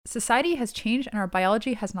society has changed and our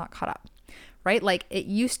biology has not caught up, right? Like it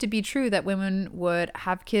used to be true that women would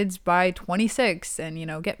have kids by 26 and, you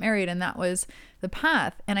know, get married, and that was the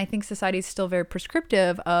path. And I think society is still very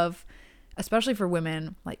prescriptive of, especially for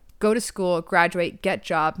women, like go to school, graduate, get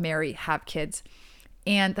job, marry, have kids.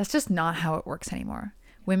 And that's just not how it works anymore.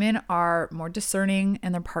 Women are more discerning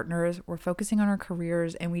in their partners. We're focusing on our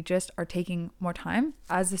careers, and we just are taking more time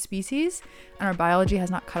as a species, and our biology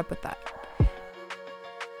has not caught up with that.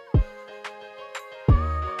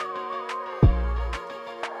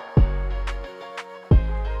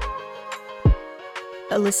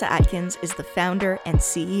 Alyssa Atkins is the founder and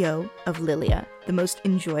CEO of Lilia, the most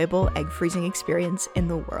enjoyable egg freezing experience in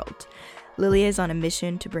the world. Lilia is on a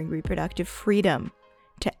mission to bring reproductive freedom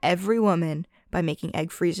to every woman by making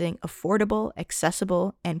egg freezing affordable,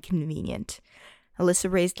 accessible, and convenient.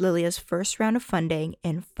 Alyssa raised Lilia's first round of funding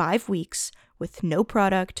in 5 weeks with no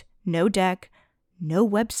product, no deck, no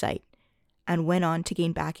website, and went on to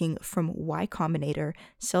gain backing from Y Combinator,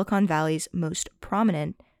 Silicon Valley's most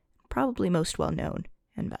prominent, probably most well-known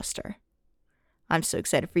investor. I'm so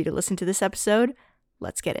excited for you to listen to this episode.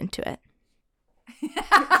 Let's get into it.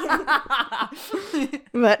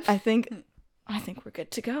 But I think we're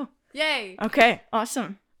good to go. Yay. Okay,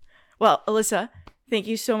 awesome. Well, Alyssa, thank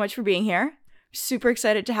you so much for being here. Super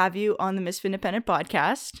excited to have you on the Misfit Independent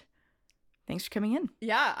podcast. Thanks for coming in.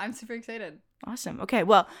 Yeah, I'm super excited. Awesome. Okay,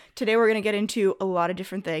 well, today we're going to get into a lot of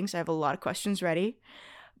different things. I have a lot of questions ready.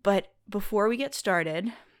 But before we get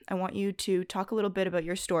started, I want you to talk a little bit about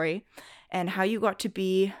your story and how you got to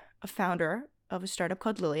be a founder of a startup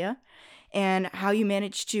called Lilia, and how you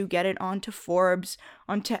managed to get it onto Forbes,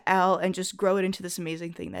 onto Elle, and just grow it into this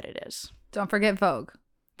amazing thing that it is. Don't forget Vogue.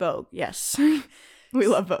 Vogue, yes. We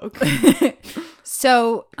love Vogue.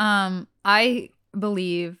 So I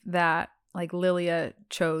believe that like Lilia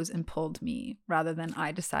chose and pulled me rather than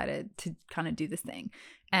I decided to kind of do this thing.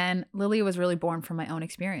 And Lilia was really born from my own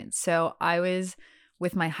experience. So I was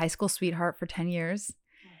with my high school sweetheart for 10 years,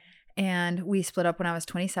 and we split up when I was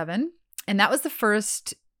 27. And that was the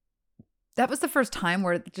first time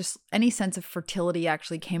where just any sense of fertility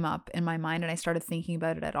actually came up in my mind, and I started thinking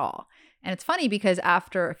about it at all. And it's funny because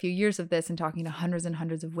after a few years of this and talking to hundreds and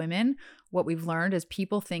hundreds of women, what we've learned is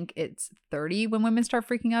people think it's 30 when women start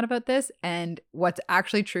freaking out about this. And what's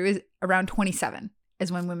actually true is around 27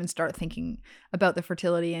 is when women start thinking about the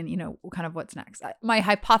fertility and, you know, kind of what's next. My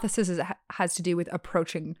hypothesis is it has to do with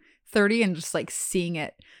approaching 30 and just like seeing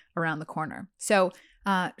it around the corner. So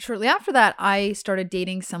shortly after that, I started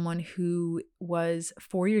dating someone who was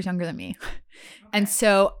 4 years younger than me. Okay. And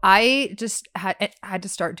so I just had to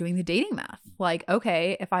start doing the dating math. Like,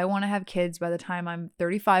 okay, if I want to have kids by the time I'm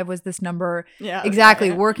 35 was this number. Yeah. Exactly.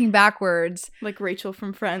 Yeah. Working backwards. Like Rachel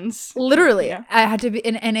from Friends. Literally. Yeah. I had to be,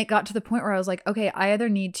 and it got to the point where I was like, okay, I either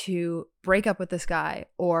need to break up with this guy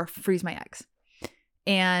or freeze my eggs.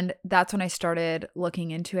 And that's when I started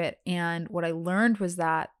looking into it. And what I learned was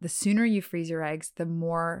that the sooner you freeze your eggs, the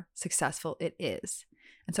more successful it is.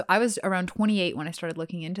 And so I was around 28 when I started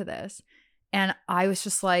looking into this. And I was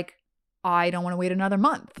just like, I don't want to wait another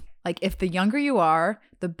month. Like, if the younger you are,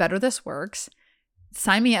 the better this works.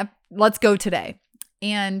 Sign me up. Let's go today.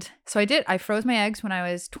 And so I did. I froze my eggs when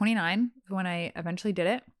I was 29, when I eventually did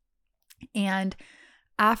it. And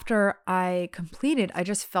after I completed, I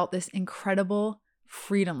just felt this incredible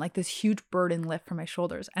freedom, like this huge burden lift from my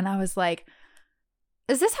shoulders. And I was like,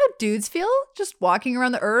 is this how dudes feel just walking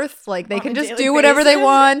around the earth? Like they can just do whatever they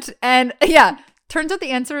want. And yeah, turns out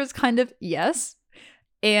the answer is kind of yes.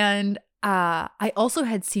 And I also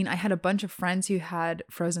had I had a bunch of friends who had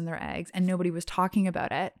frozen their eggs and nobody was talking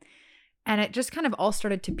about it. And it just kind of all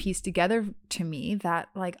started to piece together to me that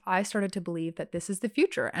like I started to believe that this is the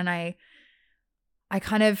future. And I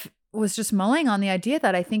kind of was just mulling on the idea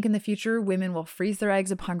that I think in the future, women will freeze their eggs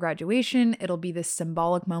upon graduation. It'll be this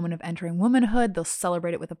symbolic moment of entering womanhood. They'll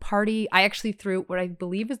celebrate it with a party. I actually threw what I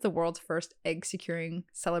believe is the world's first egg securing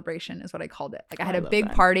celebration is what I called it. Like I had a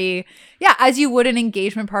big party. Yeah, as you would an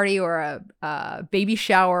engagement party or a baby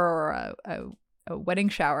shower or a wedding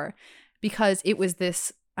shower, because it was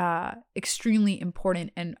this extremely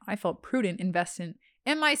important and I felt prudent investment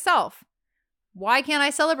in myself. Why can't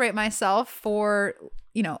I celebrate myself for,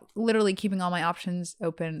 you know, literally keeping all my options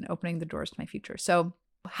open, opening the doors to my future? So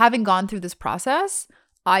having gone through this process,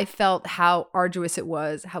 I felt how arduous it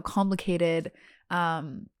was, how complicated,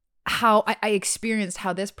 how I experienced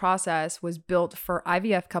how this process was built for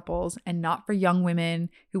IVF couples and not for young women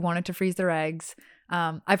who wanted to freeze their eggs.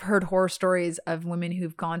 I've heard horror stories of women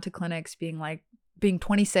who've gone to clinics being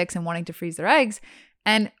 26 and wanting to freeze their eggs,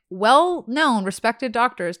 and well-known, respected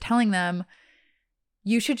doctors telling them,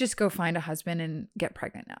 you should just go find a husband and get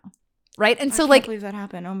pregnant now. Right. And so I can't believe that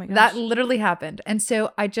happened. Oh my gosh. that literally happened. And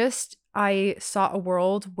so I saw a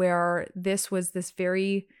world where this was this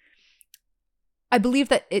very, I believe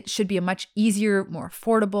that it should be a much easier, more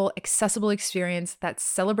affordable, accessible experience that's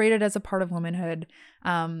celebrated as a part of womanhood,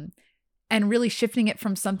 and really shifting it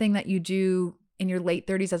from something that you do in your late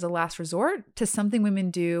 30s as a last resort to something women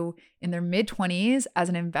do in their mid 20s as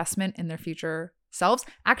an investment in their future selves.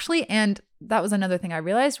 Actually, and that was another thing I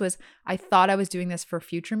realized was I thought I was doing this for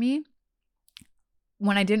future me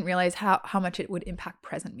when I didn't realize how much it would impact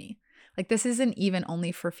present me. Like, this isn't even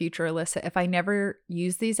only for future Alyssa. If I never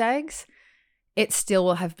use these eggs, it still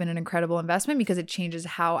will have been an incredible investment because it changes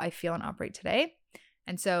how I feel and operate today.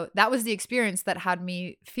 And so that was the experience that had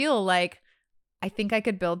me feel like I think I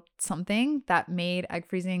could build something that made egg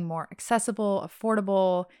freezing more accessible,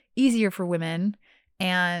 affordable, easier for women.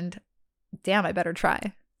 And damn, I better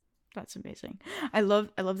try. That's amazing. I love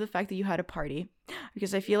the fact that you had a party,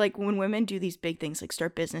 because I feel like when women do these big things like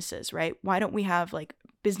start businesses, right? Why don't we have like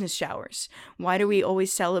business showers? Why do we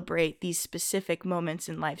always celebrate these specific moments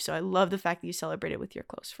in life? So I love the fact that you celebrated with your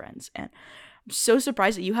close friends. And I'm so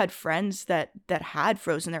surprised that you had friends that had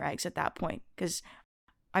frozen their eggs at that point, because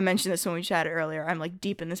I mentioned this when we chatted earlier. I'm like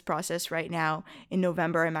deep in this process right now. In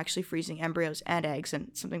November, I'm actually freezing embryos and eggs,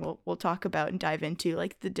 and something we'll talk about and dive into,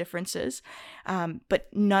 like the differences. But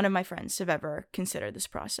none of my friends have ever considered this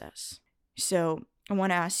process. So I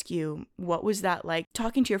want to ask you, what was that like,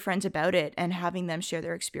 talking to your friends about it and having them share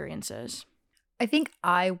their experiences? I think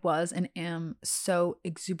I was and am so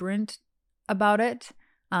exuberant about it,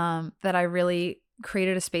 that I really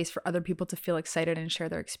created a space for other people to feel excited and share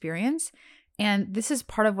their experience. And this is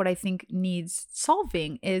part of what I think needs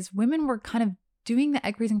solving is women were kind of doing the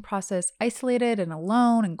egg freezing process isolated and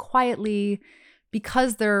alone and quietly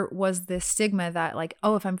because there was this stigma that like,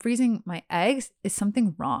 oh, if I'm freezing my eggs, is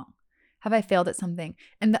something wrong? Have I failed at something?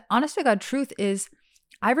 And the honest to God truth is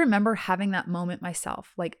I remember having that moment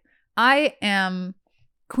myself. Like, I am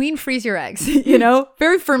queen freeze your eggs,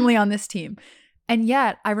 very firmly on this team. And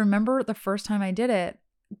yet I remember the first time I did it,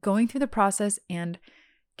 going through the process and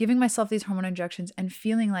giving myself these hormone injections and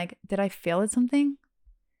feeling like, did I fail at something?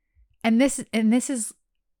 And this is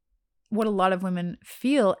what a lot of women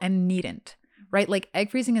feel and needn't, right? Like, egg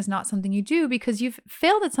freezing is not something you do because you've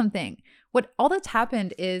failed at something. All that's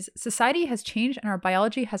happened is society has changed and our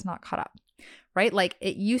biology has not caught up, right? Like,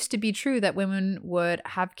 it used to be true that women would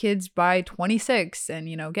have kids by 26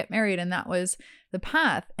 and, get married, and that was the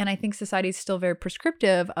path. And I think society is still very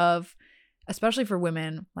prescriptive of, especially for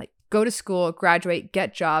women, like, go to school, graduate,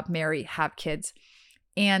 get job, marry, have kids.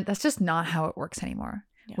 And that's just not how it works anymore.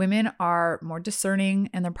 Yeah. Women are more discerning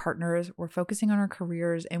in their partners. We're focusing on our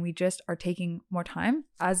careers, and we just are taking more time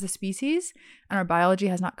as a species, and our biology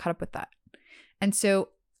has not caught up with that. And so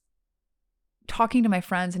talking to my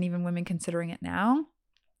friends and even women considering it now,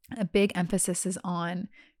 a big emphasis is on,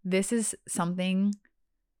 this is something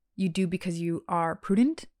you do because you are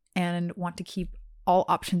prudent and want to keep all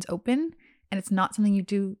options open. And it's not something you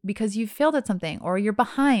do because you failed at something or you're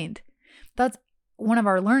behind. That's one of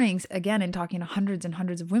our learnings, again, in talking to hundreds and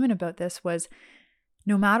hundreds of women about this, was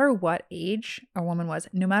no matter what age a woman was,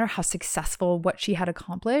 no matter how successful what she had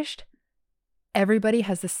accomplished, everybody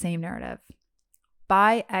has the same narrative.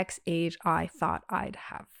 By X age, I thought I'd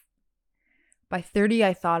have. By 30,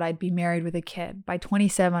 I thought I'd be married with a kid. By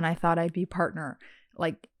 27, I thought I'd be partner.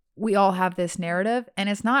 Like, we all have this narrative, and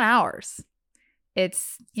it's not ours.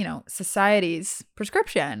 It's, society's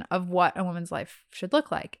prescription of what a woman's life should look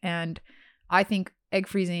like. And I think egg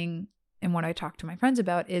freezing, and what I talk to my friends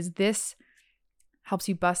about, is this helps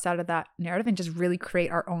you bust out of that narrative and just really create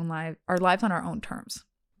our lives on our own terms.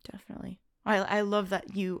 Definitely. I love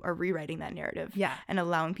that you are rewriting that narrative. Yeah. And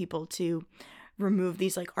allowing people to remove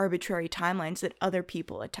these like arbitrary timelines that other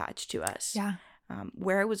people attach to us. Yeah.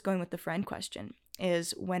 Where I was going with the friend question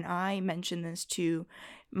is, when I mentioned this to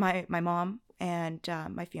my mom and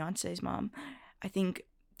my fiance's mom, I think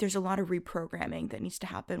there's a lot of reprogramming that needs to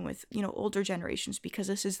happen with, older generations, because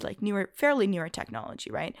this is like fairly newer technology,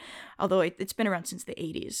 right? Although it's been around since the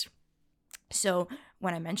 80s. So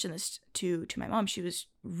when I mentioned this to my mom, she was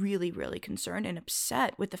really, really concerned and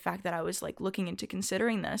upset with the fact that I was like looking into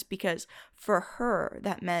considering this, because for her,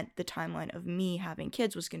 that meant the timeline of me having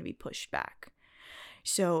kids was going to be pushed back.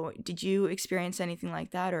 So did you experience anything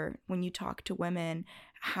like that? Or when you talk to women,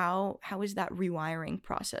 how is that rewiring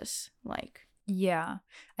process like? Yeah,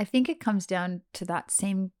 I think it comes down to that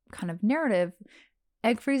same kind of narrative.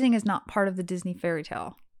 Egg freezing is not part of the Disney fairy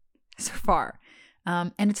tale so far.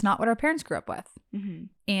 And it's not what our parents grew up with. Mm-hmm.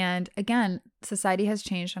 And again, society has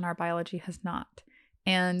changed and our biology has not.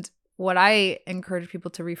 And what I encourage people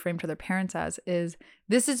to reframe to their parents as is,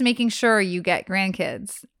 this is making sure you get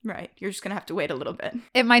grandkids. Right. You're just going to have to wait a little bit.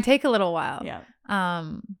 It might take a little while. Yeah.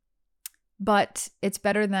 But it's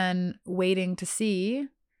better than waiting to see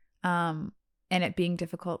and it being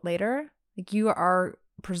difficult later. Like, you are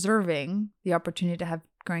preserving the opportunity to have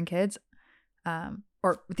grandkids,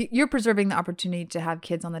 you're preserving the opportunity to have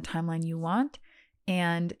kids on the timeline you want,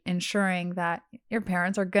 and ensuring that your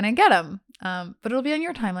parents are going to get them. But it'll be on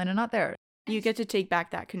your timeline and not theirs. You get to take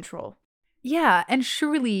back that control. Yeah. And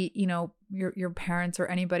surely, you know, your parents or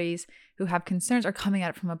anybody's who have concerns are coming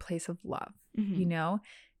at it from a place of love, you know?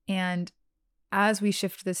 And as we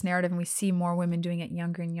shift this narrative and we see more women doing it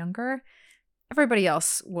younger and younger, everybody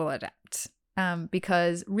else will adapt.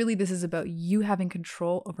 Because really this is about you having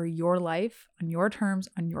control over your life on your terms,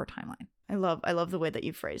 on your timeline. I love the way that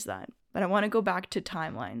you phrase that. But I want to go back to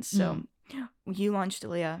timelines. So you launched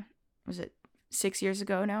Ilia, was it 6 years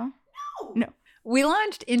ago now? No. We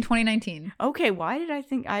launched in 2019. Okay, why did I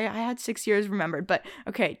think I had 6 years remembered? But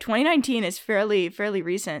okay, 2019 is fairly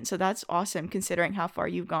recent. So that's awesome considering how far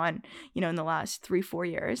you've gone, you know, in the last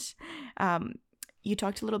 3-4 years. You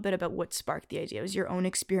talked a little bit about what sparked the idea. It was your own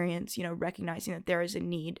experience, you know, recognizing that there is a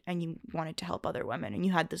need and you wanted to help other women and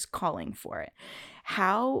you had this calling for it.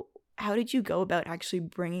 How did you go about actually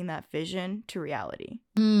bringing that vision to reality?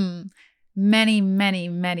 Many, many,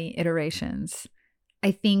 many iterations.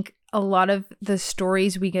 I think a lot of the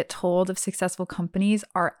stories we get told of successful companies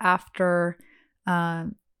are after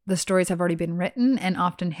the stories have already been written, and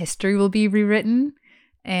often history will be rewritten.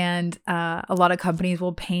 And a lot of companies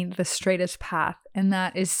will paint the straightest path. And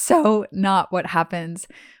that is so not what happens.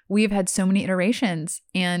 We've had so many iterations.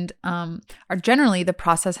 And generally, the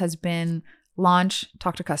process has been launch,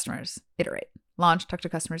 talk to customers, iterate. Launch, talk to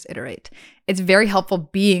customers, iterate. It's very helpful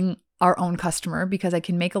being our own customer because I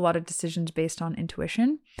can make a lot of decisions based on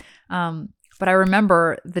intuition. But I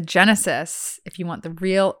remember the genesis, if you want the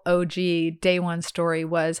real OG day one story,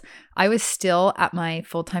 was I was still at my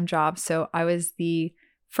full-time job. So I was the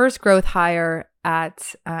first growth hire and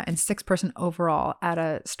 6-person overall at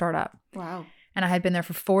a startup. Wow. And I had been there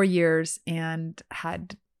for 4 years and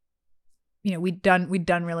had, you know, we'd done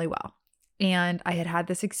really well. And I had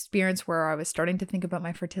this experience where I was starting to think about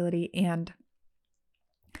my fertility, and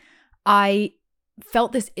I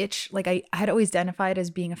felt this itch. Like I had always identified as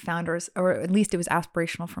being a founder, or at least it was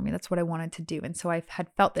aspirational for me. That's what I wanted to do. And so I had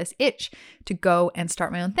felt this itch to go and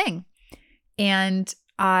start my own thing. And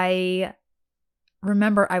I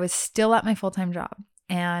remember I was still at my full-time job,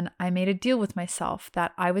 and I made a deal with myself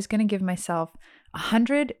that I was going to give myself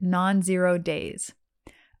 100 non-zero days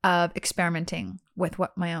of experimenting with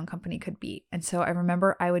what my own company could be. And so I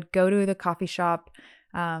remember I would go to the coffee shop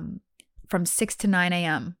from 6 to 9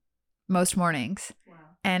 a.m. most mornings. Wow.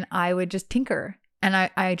 And I would just tinker. And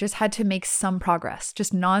I just had to make some progress,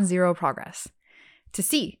 just non-zero progress to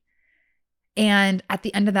see. And at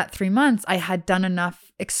the end of that 3 months, I had done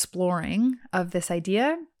enough exploring of this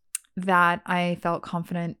idea that I felt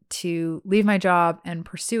confident to leave my job and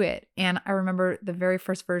pursue it. And I remember the very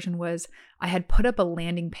first version was I had put up a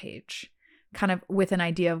landing page kind of with an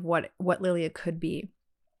idea of what Lilia could be.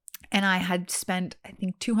 And I had spent, I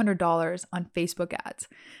think, $200 on Facebook ads.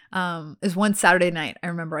 It was one Saturday night. I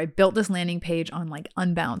remember I built this landing page on like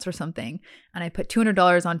Unbounce or something. And I put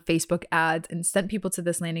 $200 on Facebook ads and sent people to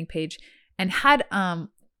this landing page, and had, it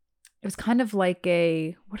was kind of like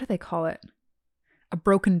what do they call it? A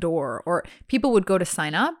broken door, or people would go to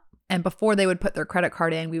sign up, and before they would put their credit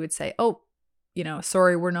card in, we would say, oh, you know,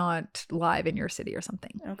 sorry, we're not live in your city or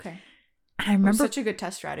something. Okay. And I remember such a good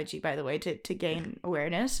test strategy, by the way, to gain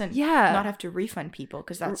awareness and not have to refund people,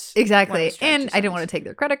 because that's exactly. And I didn't want to take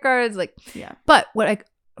their credit cards, But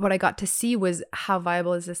what I got to see was how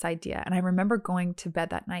viable is this idea. And I remember going to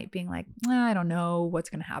bed that night being like, I don't know what's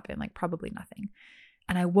going to happen, like probably nothing.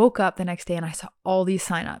 And I woke up the next day and I saw all these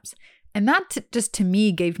signups, and that just to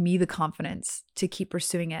me gave me the confidence to keep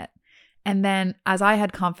pursuing it. And then as I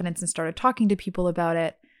had confidence and started talking to people about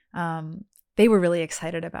it, they were really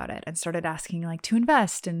excited about it and started asking like to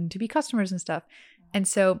invest and to be customers and stuff. And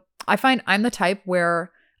so I find I'm the type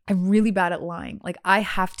where I'm really bad at lying. Like I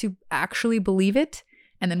have to actually believe it.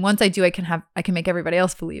 And then once I do, I can make everybody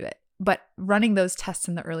else believe it. But running those tests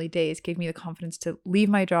in the early days gave me the confidence to leave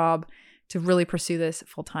my job to really pursue this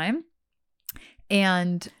full time.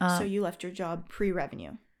 And so you left your job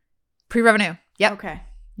pre-revenue. Pre-revenue. Yep. Okay.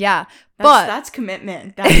 Yeah. That's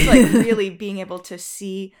commitment. That's like really being able to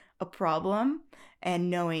see a problem and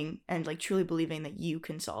knowing and like truly believing that you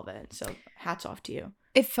can solve it. So hats off to you.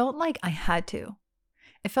 It felt like I had to.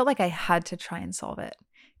 It felt like I had to try and solve it.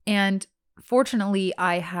 And fortunately,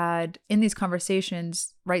 I had in these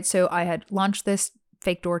conversations, right? So I had launched this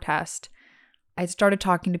fake door test. I started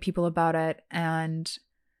talking to people about it. And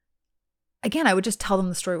again, I would just tell them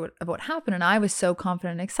the story of what happened. And I was so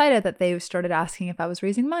confident and excited that they started asking if I was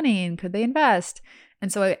raising money and could they invest.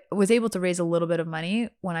 And so I was able to raise a little bit of money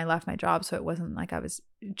when I left my job. So it wasn't like I was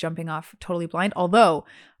jumping off totally blind. Although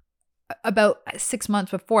about 6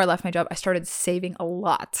 months before I left my job, I started saving a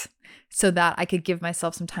lot so that I could give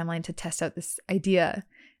myself some timeline to test out this idea.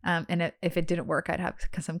 And if it didn't work, I'd have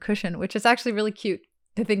some cushion, which is actually really cute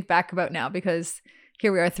to think back about now, because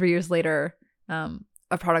here we are 3 years later,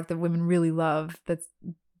 a product that women really love that's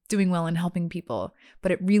doing well and helping people.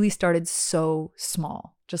 But it really started so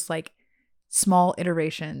small, just like small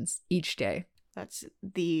iterations each day. That's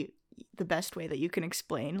the best way that you can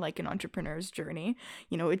explain like an entrepreneur's journey.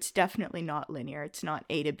 You know, it's definitely not linear. It's not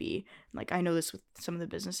A to B. Like I know this with some of the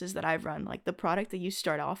businesses that I've run, like the product that you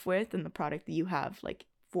start off with and the product that you have like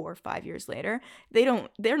 4 or 5 years later,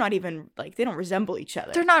 they're not even like, they don't resemble each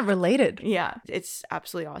other. They're not related. Yeah. It's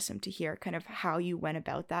absolutely awesome to hear kind of how you went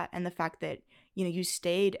about that, and the fact that, you know, you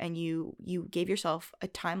stayed and you gave yourself a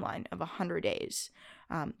timeline of 100 days.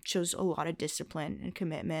 Shows a lot of discipline and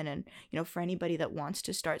commitment. And, you know, for anybody that wants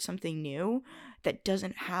to start something new that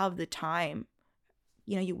doesn't have the time,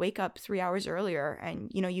 you know, you wake up 3 hours earlier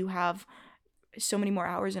and, you know, you have so many more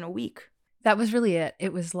hours in a week. That was really it.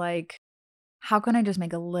 It was like, how can I just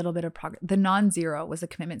make a little bit of progress? The non-zero was a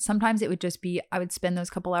commitment. Sometimes it would just be, I would spend those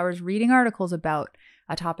couple hours reading articles about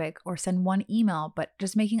a topic or send one email, but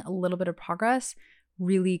just making a little bit of progress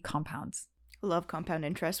really compounds. Love compound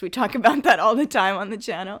interest. We talk about that all the time on the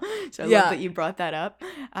channel. So I love that you brought that up.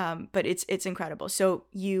 But it's incredible. So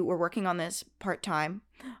you were working on this part-time,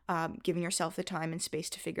 giving yourself the time and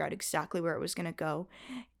space to figure out exactly where it was going to go.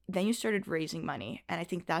 Then you started raising money. And I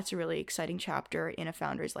think that's a really exciting chapter in a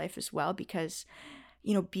founder's life as well, because,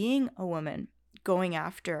 you know, being a woman going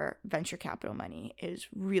after venture capital money is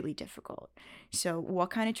really difficult. So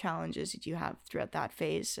what kind of challenges did you have throughout that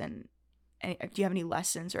phase? And do you have any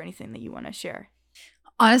lessons or anything that you want to share?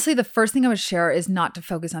 Honestly, the first thing I would share is not to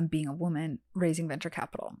focus on being a woman raising venture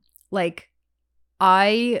capital. Like,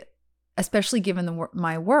 I, especially given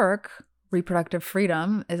my work, reproductive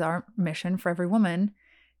freedom is our mission for every woman.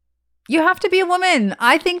 You have to be a woman,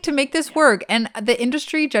 I think, to make this work. And the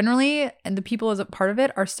industry generally, and the people as a part of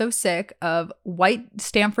it, are so sick of white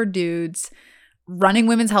Stanford dudes running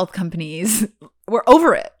women's health companies. We're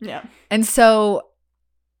over it. Yeah. And so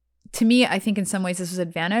to me, I think in some ways this was an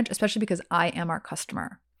advantage, especially because I am our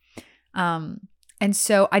customer. And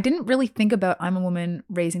so I didn't really think about I'm a woman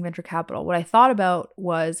raising venture capital. What I thought about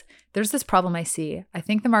was there's this problem I see. I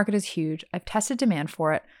think the market is huge. I've tested demand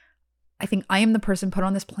for it. I think I am the person put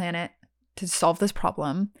on this planet to solve this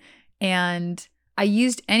problem. And I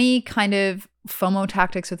used any kind of FOMO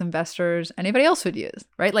tactics with investors anybody else would use,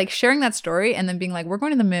 right? Like sharing that story and then being like, we're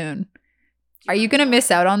going to the moon. Are you going to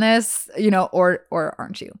miss out on this, you know, or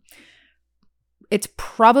aren't you? It's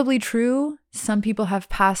probably true. Some people have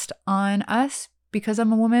passed on us because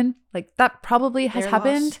I'm a woman. Like that probably has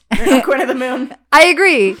happened. They're not going to the moon. I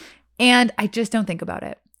agree. And I just don't think about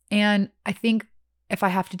it. And I think if I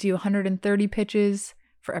have to do 130 pitches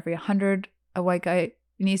for every 100 a white guy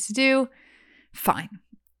needs to do, fine.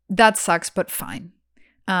 That sucks, but fine.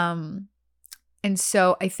 And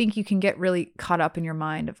so I think you can get really caught up in your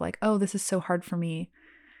mind of like, oh, this is so hard for me.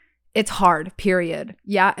 It's hard, period.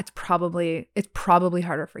 Yeah, it's probably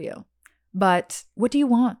harder for you. But what do you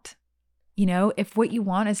want? You know, if what you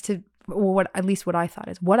want is to, well, at least what I thought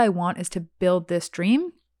is, what I want is to build this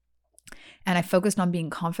dream. And I focused on being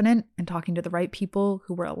confident and talking to the right people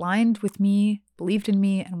who were aligned with me, believed in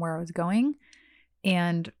me and where I was going.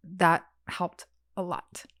 And that helped a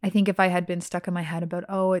lot. I think if I had been stuck in my head about,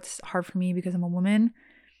 oh, it's hard for me because I'm a woman,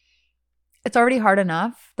 it's already hard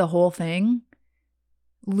enough, the whole thing.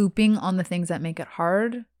 Looping on the things that make it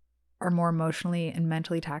hard are more emotionally and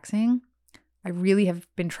mentally taxing. I really have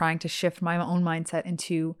been trying to shift my own mindset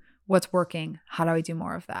into what's working. How do I do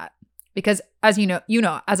more of that? Because as you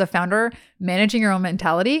know, as a founder, managing your own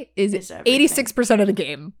mentality is 86% of the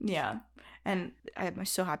game. Yeah. And I'm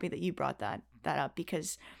so happy that you brought that up,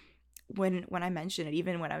 because when I mentioned it,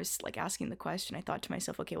 even when I was like asking the question, I thought to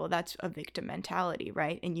myself, okay, well, that's a victim mentality,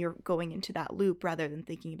 right? And you're going into that loop rather than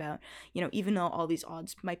thinking about, you know, even though all these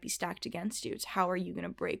odds might be stacked against you, it's how are you going to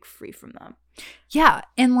break free from them? Yeah.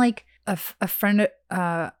 And like a friend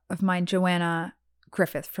of mine, Joanna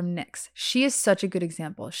Griffith from Nix, she is such a good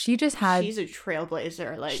example. She's a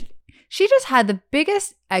trailblazer. Like she just had the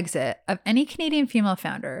biggest exit of any Canadian female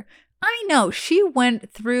founder. I know she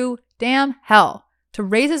went through damn hell. to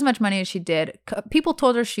raise as much money as she did. People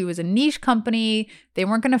told her she was a niche company. They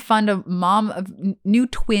weren't going to fund a mom of new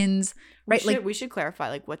twins, right? We should clarify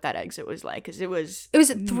like what that exit was like, because it was a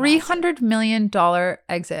 $300 million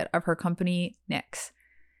exit of her company, Knix.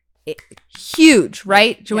 Huge,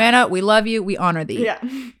 right? Joanna, we love you. We honor thee. Yeah.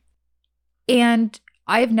 And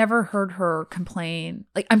I've never heard her complain.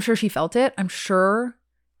 Like, I'm sure she felt it. I'm sure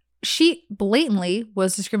she blatantly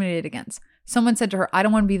was discriminated against. Someone said to her, I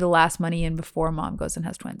don't want to be the last money in before mom goes and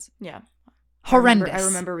has twins. Yeah. Horrendous. I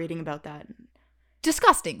remember reading about that.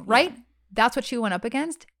 Disgusting, right? Yeah. That's what she went up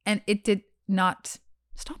against. And it did not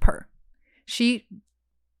stop her. She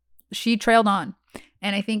trailed on.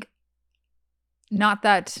 And I think not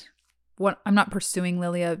that I'm not pursuing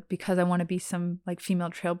Lilia because I want to be some like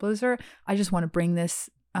female trailblazer. I just want to bring this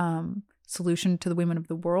solution to the women of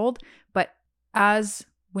the world. But as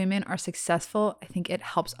women are successful, I think it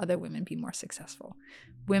helps other women be more successful.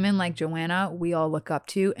 Women like Joanna, we all look up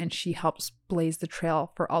to, and she helps blaze the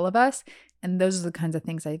trail for all of us. And those are the kinds of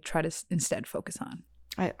things I try to instead focus on.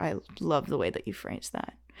 I love the way that you phrased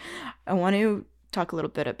that. I want to talk a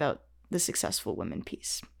little bit about the successful women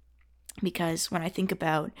piece. Because when I think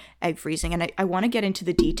about egg freezing, and I want to get into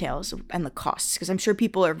the details and the costs, because I'm sure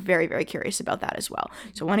people are very, very curious about that as well.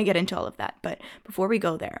 So I want to get into all of that. But before we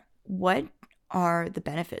go there, what are the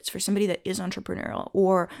benefits for somebody that is entrepreneurial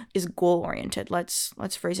or is goal oriented? Let's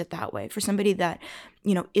phrase it that way. For somebody that,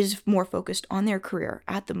 you know, is more focused on their career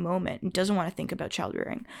at the moment and doesn't want to think about child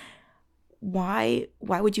rearing, why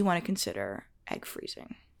would you want to consider egg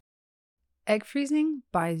freezing? Egg freezing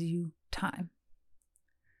buys you time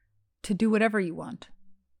to do whatever you want.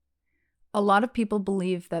 A lot of people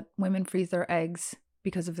believe that women freeze their eggs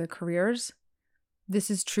because of their careers. This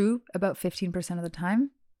is true about 15% of the time.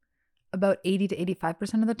 About 80 to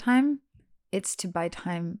 85% of the time, it's to buy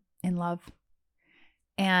time in love.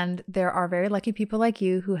 And there are very lucky people like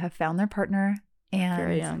you who have found their partner and,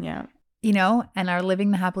 very young, yeah, you know, and are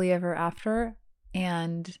living the happily ever after.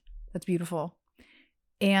 And that's beautiful.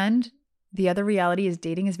 And the other reality is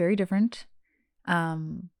dating is very different.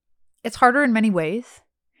 It's harder in many ways,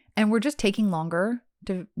 and we're just taking longer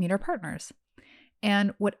to meet our partners.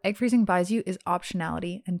 And what egg freezing buys you is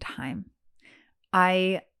optionality and time.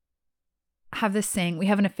 I have this saying, we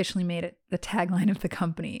haven't officially made it the tagline of the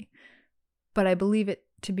company, but I believe it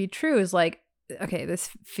to be true, is like, okay, this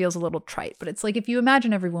feels a little trite, but it's like if you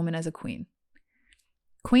imagine every woman as a queen.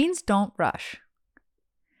 Queens don't rush.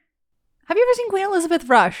 Have you ever seen Queen Elizabeth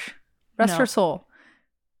rush? Rest her soul.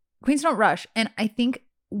 Queens don't rush. And I think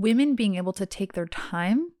women being able to take their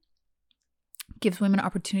time gives women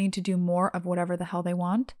opportunity to do more of whatever the hell they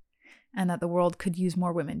want, and that the world could use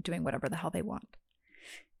more women doing whatever the hell they want.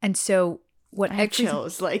 And so what egg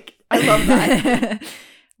freezing, like, I love that.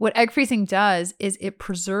 What egg freezing does is it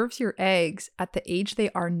preserves your eggs at the age they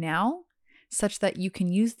are now, such that you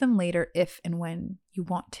can use them later if and when you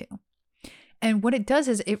want to. And what it does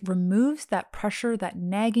is it removes that pressure, that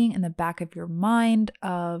nagging in the back of your mind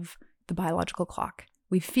of the biological clock.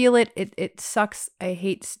 We feel it. It sucks. I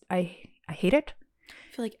hate it. I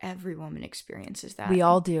feel like every woman experiences that. We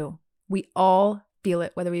all do. We all feel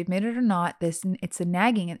it, whether we've made it or not. It's a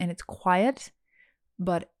nagging, and it's quiet,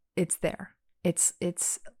 but it's there.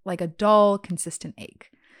 It's like a dull, consistent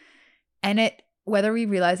ache. And it, whether we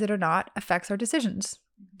realize it or not, affects our decisions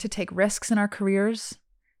to take risks in our careers.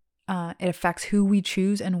 It affects who we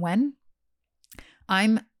choose and when.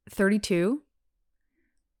 I'm 32,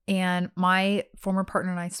 and my former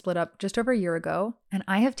partner and I split up just over a year ago, and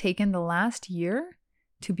I have taken the last year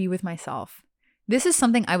to be with myself. This is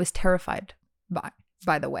something I was terrified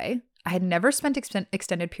by the way. I had never spent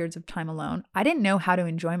extended periods of time alone. I didn't know how to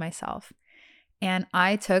enjoy myself. And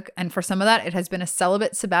and for some of that, it has been a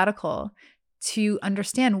celibate sabbatical to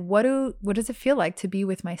understand what does it feel like to be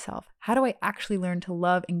with myself? How do I actually learn to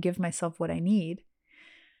love and give myself what I need?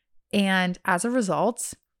 And as a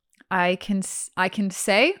result, I can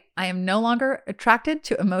say I am no longer attracted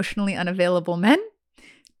to emotionally unavailable men.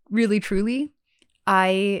 Really, truly.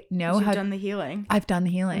 I know how you've done the healing. I've done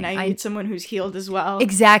the healing. And I need someone who's healed as well.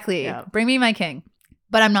 Exactly. Yeah. Bring me my king.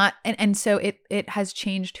 But I'm not. And so it has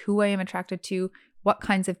changed who I am attracted to, what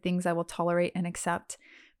kinds of things I will tolerate and accept,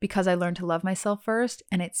 because I learned to love myself first.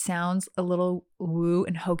 And it sounds a little woo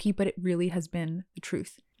and hokey, but it really has been the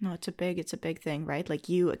truth. No, it's a big thing, right? Like,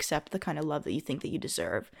 you accept the kind of love that you think that you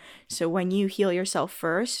deserve. So when you heal yourself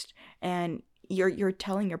first, and you're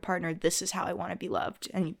telling your partner, this is how I want to be loved,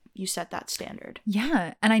 and you set that standard.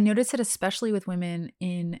 Yeah. And I notice it especially with women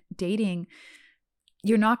in dating.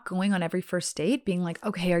 You're not going on every first date being like,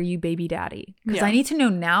 okay, are you baby daddy? Because I need to know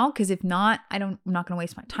now, because if not, I'm not going to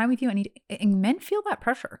waste my time with you. And men feel that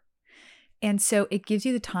pressure. And so it gives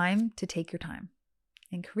you the time to take your time.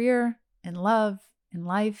 In career, in love, in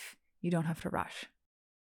life, you don't have to rush.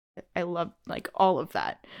 I love like all of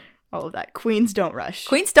that. All of that. Queens don't rush.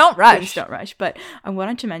 Queens don't rush. Queens don't rush. But I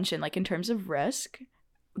wanted to mention, like, in terms of risk,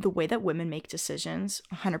 the way that women make decisions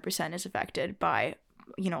 100% is affected by,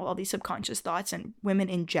 you know, all these subconscious thoughts, and women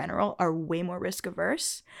in general are way more risk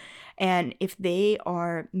averse. And if they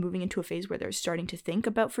are moving into a phase where they're starting to think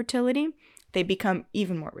about fertility, they become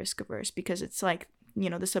even more risk averse, because it's like, you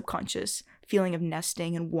know, the subconscious feeling of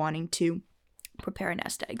nesting and wanting to prepare a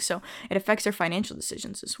nest egg. So it affects their financial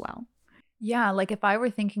decisions as well. Yeah, like if I were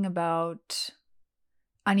thinking about,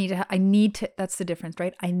 I need to, that's the difference,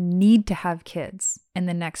 right? I need to have kids in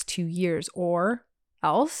the next 2 years or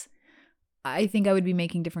else I think I would be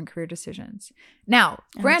making different career decisions. Now,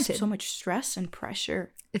 And granted, it's so much stress and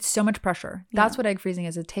pressure. it's so much pressure. Yeah. That's what egg freezing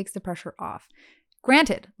is. It takes the pressure off.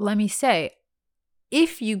 Granted, let me say,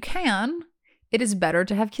 if you can, it is better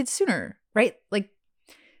to have kids sooner, right? Like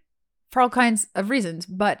for all kinds of reasons.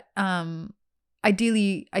 But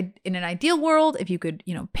ideally, in an ideal world, if you could,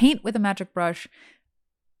 you know, paint with a magic brush,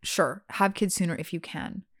 sure, have kids sooner if you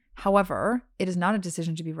can. However, it is not a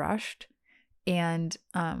decision to be rushed. And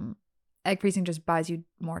egg freezing just buys you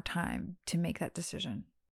more time to make that decision.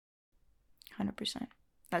 100%.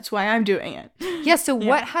 That's why I'm doing it. Yeah. So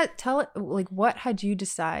what had you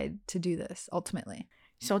decide to do this ultimately?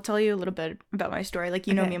 So I'll tell you a little bit about my story. Like,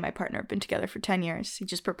 you know, Okay. me and my partner have been together for 10 years. He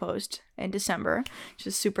just proposed in December, which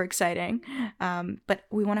is super exciting. But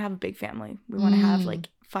we want to have a big family. We want to have like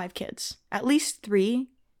 5 kids, at least 3,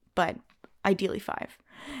 but ideally 5.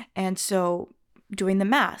 And so doing the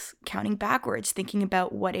math, counting backwards, thinking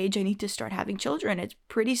about what age I need to start having children. It's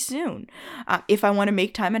pretty soon if I want to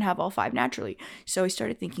make time and have all 5 naturally. So I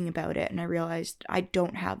started thinking about it, and I realized I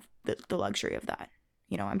don't have the luxury of that.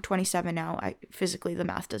 You know, I'm 27 now. Physically, the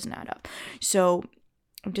math doesn't add up. So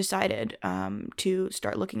I've decided to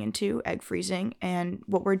start looking into egg freezing. And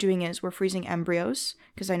what we're doing is we're freezing embryos,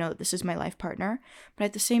 because I know that this is my life partner. But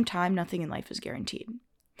at the same time, nothing in life is guaranteed.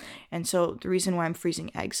 And so the reason why I'm freezing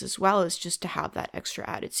eggs as well is just to have that extra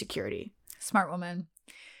added security. Smart woman.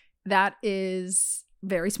 That is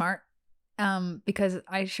very smart. Because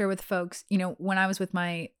I share with folks, you know, when I was with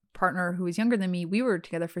my partner who was younger than me, we were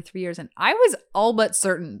together for 3 years and I was all but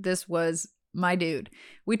certain this was my dude.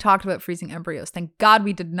 We talked about freezing embryos. Thank God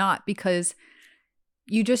we did not, because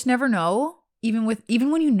you just never know. Even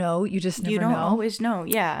when you know, you just never know. You don't always know.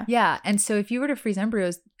 Yeah. Yeah. And so if you were to freeze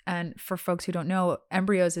embryos, and for folks who don't know,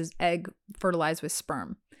 embryos is egg fertilized with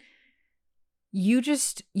sperm. You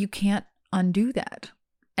can't undo that.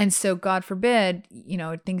 And so God forbid, you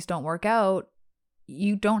know, things don't work out,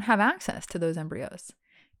 you don't have access to those embryos.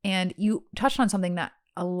 And you touched on something that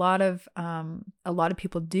a lot of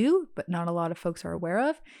people do, but not a lot of folks are aware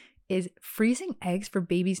of, is freezing eggs for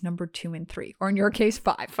babies number 2 and 3, or in your case,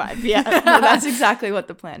 5. 5. Yeah. No, that's exactly what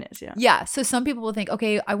the plan is. Yeah. Yeah. So some people will think,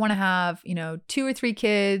 okay, I want to have, you know, 2 or 3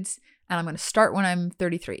 kids and I'm going to start when I'm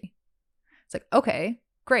 33. It's like, okay,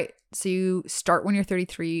 great. So you start when you're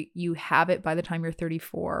 33, you have it by the time you're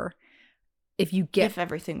 34. If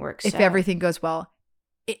everything works. If out. everything goes well.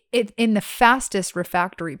 It in the fastest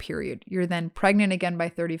refractory period, you're then pregnant again by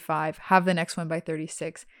 35, have the next one by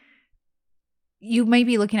 36. You may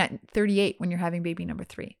be looking at 38 when you're having baby number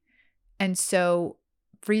 3. And so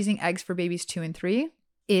freezing eggs for babies 2 and 3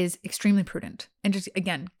 is extremely prudent and just,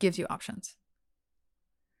 again, gives you options.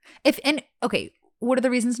 What are the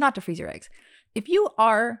reasons not to freeze your eggs? If you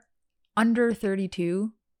are under 30,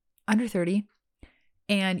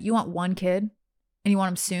 and you want 1 kid and you want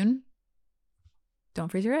them soon, don't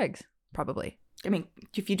freeze your eggs, probably. I mean,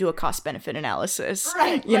 if you do a cost benefit analysis,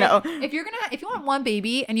 right? You know, if you want 1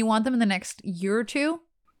 baby and you want them in the next year or 2,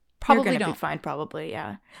 probably you're gonna don't. be fine, probably,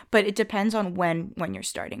 yeah. But it depends on when you're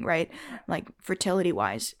starting, right? Like fertility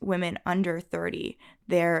wise, women under 30,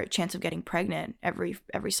 their chance of getting pregnant every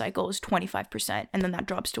cycle is 25%, and then that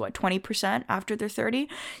drops to 20% after they're 30.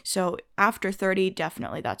 So after 30,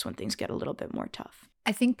 definitely that's when things get a little bit more tough.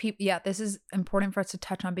 I think this is important for us to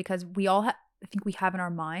touch on, because we all I think we have in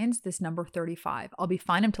our minds this number 35. I'll be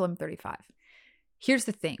fine until I'm 35. Here's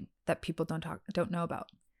the thing that people don't know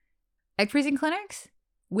about. Egg freezing clinics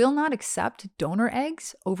will not accept donor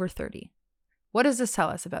eggs over 30. What does this tell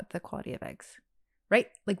us about the quality of eggs? Right?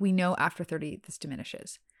 Like, we know after 30, this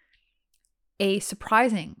diminishes. A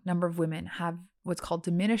surprising number of women have what's called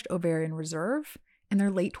diminished ovarian reserve in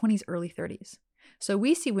their late 20s, early 30s. So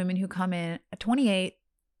we see women who come in at 28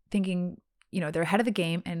 thinking, you know, they're ahead of the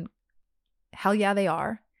game, and hell yeah, they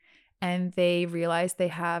are. And they realize they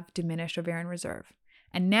have diminished ovarian reserve.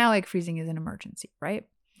 And now egg freezing is an emergency, right?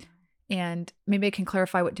 And maybe I can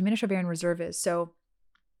clarify what diminished ovarian reserve is. So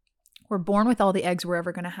we're born with all the eggs we're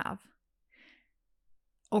ever going to have.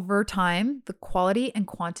 Over time, the quality and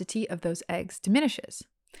quantity of those eggs diminishes.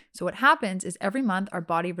 So what happens is every month our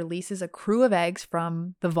body releases a crew of eggs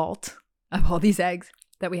from the vault of all these eggs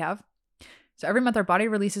that we have. So every month our body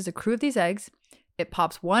releases a crew of these eggs. It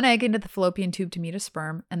pops one egg into the fallopian tube to meet a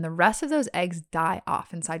sperm, and the rest of those eggs die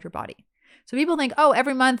off inside your body. So people think, oh,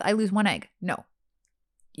 every month I lose one egg. No,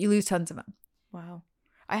 you lose tons of them. Wow.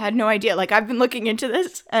 I had no idea. Like, I've been looking into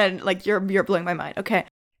this and like you're blowing my mind. Okay.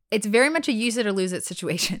 It's very much a use it or lose it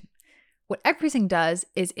situation. What egg freezing does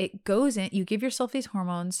is it goes in, you give yourself these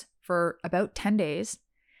hormones for about 10 days,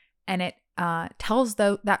 and it tells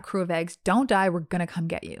that crew of eggs, don't die, we're going to come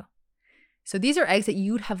get you. So these are eggs that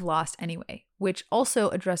you'd have lost anyway, which also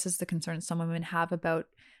addresses the concerns some women have about,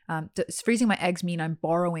 does freezing my eggs mean I'm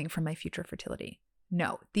borrowing from my future fertility?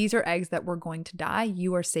 No, these are eggs that were going to die.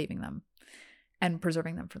 You are saving them and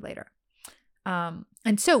preserving them for later.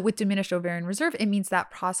 And so with diminished ovarian reserve, it means that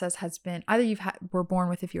process has been either were born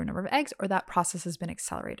with a fewer number of eggs, or that process has been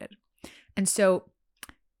accelerated. And so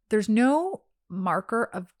there's no marker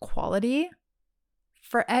of quality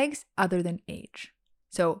for eggs other than age.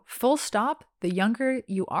 So full stop, the younger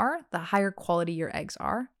you are, the higher quality your eggs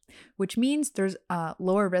are, which means there's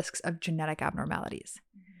lower risks of genetic abnormalities.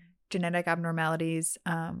 Genetic abnormalities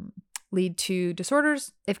lead to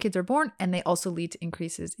disorders if kids are born, and they also lead to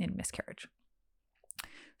increases in miscarriage.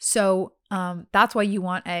 So that's why you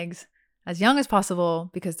want eggs as young as possible,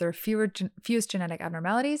 because there are fewest genetic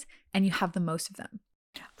abnormalities and you have the most of them.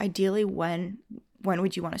 Ideally, when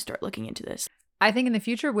would you want to start looking into this? I think in the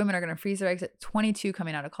future, women are going to freeze their eggs at 22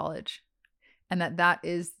 coming out of college, and that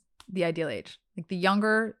is the ideal age. Like the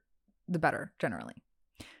younger, the better, generally.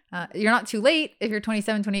 You're not too late if you're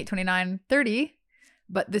 27, 28, 29, 30,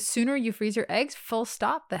 but the sooner you freeze your eggs, full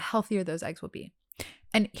stop, the healthier those eggs will be.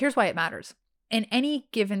 And here's why it matters. In any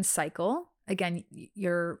given cycle, again,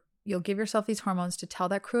 you'll give yourself these hormones to tell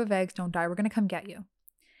that crew of eggs, don't die, we're going to come get you.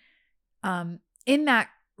 In that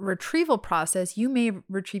retrieval process, you may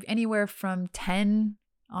retrieve anywhere from 10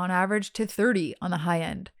 on average to 30 on the high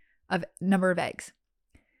end of number of eggs.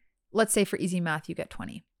 Let's say for easy math, you get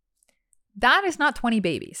 20. That is not 20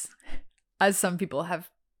 babies, as some people have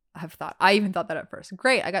thought. I even thought that at first.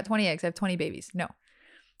 Great, I got 20 eggs, I have 20 babies. No.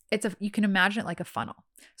 You can imagine it like a funnel.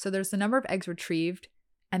 So there's the number of eggs retrieved,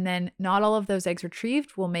 and then not all of those eggs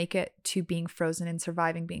retrieved will make it to being frozen and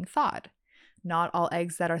surviving being thawed. Not all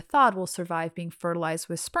eggs that are thawed will survive being fertilized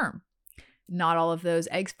with sperm. Not all of those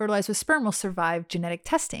eggs fertilized with sperm will survive genetic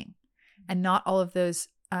testing. And not all of those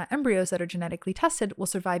embryos that are genetically tested will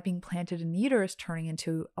survive being planted in the uterus, turning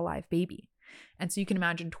into a live baby. And so you can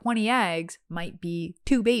imagine 20 eggs might be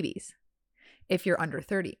 2 babies if you're under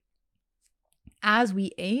 30. As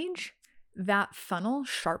we age, that funnel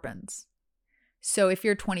sharpens. So if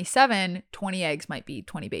you're 27, 20 eggs might be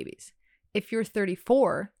 20 babies. If you're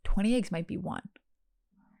 34, 20 eggs might be 1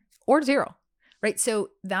 or 0, right? So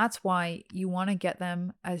that's why you want to get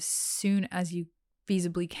them as soon as you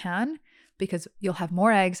feasibly can, because you'll have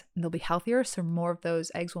more eggs and they'll be healthier. So more of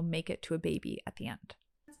those eggs will make it to a baby at the end.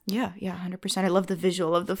 Yeah, 100%. I love the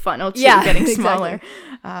visual of the funnel too, getting exactly.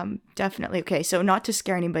 Smaller. Definitely. Okay, so not to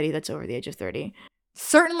scare anybody that's over the age of 30.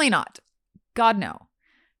 Certainly not. God, no.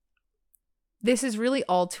 This is really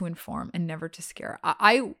all to inform and never to scare.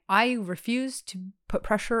 I refuse to put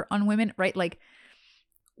pressure on women, right? Like,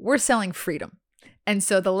 we're selling freedom. And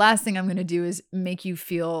so the last thing I'm going to do is make you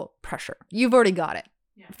feel pressure. You've already got it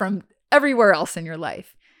from everywhere else in your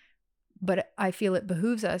life. But I feel it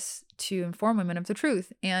behooves us to inform women of the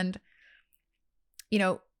truth. And,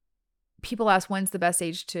 people ask, when's the best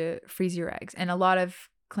age to freeze your eggs? And a lot of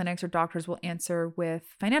clinics or doctors will answer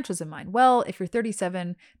with financials in mind. Well, if you're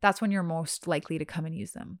 37, that's when you're most likely to come and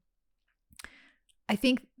use them. I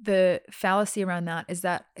think the fallacy around that is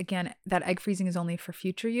that, again, that egg freezing is only for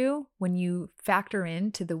future you. When you factor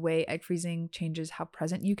into the way egg freezing changes how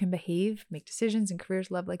present you can behave, make decisions, and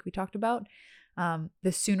careers, love, like we talked about,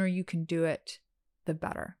 the sooner you can do it, the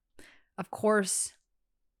better. Of course,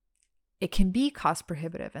 it can be cost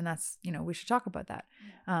prohibitive, and that's, we should talk about that.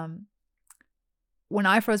 When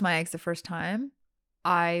I froze my eggs the first time,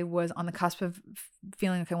 I was on the cusp of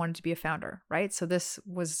feeling like I wanted to be a founder, right? So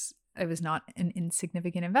it was not an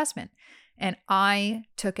insignificant investment. And I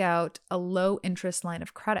took out a low interest line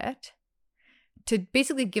of credit to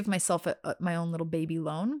basically give myself my own little baby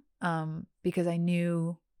loan, because I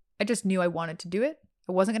just knew I wanted to do it.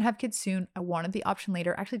 I wasn't going to have kids soon. I wanted the option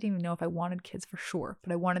later. I actually didn't even know if I wanted kids for sure,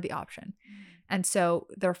 but I wanted the option. And so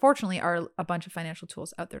there fortunately are a bunch of financial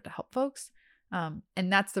tools out there to help folks. And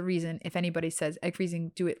that's the reason if anybody says egg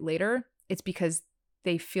freezing, do it later, it's because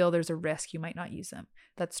they feel there's a risk you might not use them.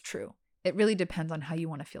 That's true. It really depends on how you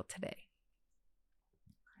want to feel today.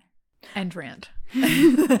 End rant.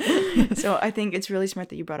 So I think it's really smart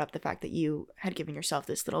that you brought up the fact that you had given yourself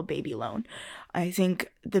this little baby loan. I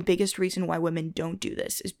think the biggest reason why women don't do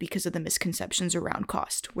this is because of the misconceptions around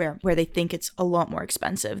cost, where they think it's a lot more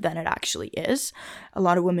expensive than it actually is. A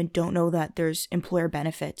lot of women don't know that there's employer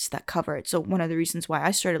benefits that cover it. So one of the reasons why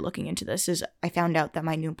I started looking into this is I found out that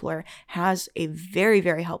my new employer has a very,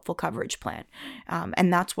 very helpful coverage plan.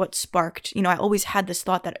 And that's what sparked, I always had this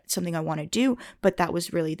thought that it's something I want to do, but that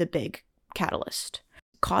was really the big catalyst.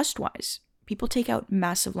 Cost-wise, people take out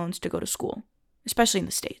massive loans to go to school, especially in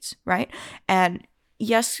the States, right? And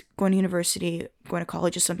yes, going to university, going to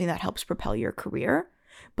college is something that helps propel your career,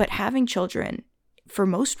 but having children, for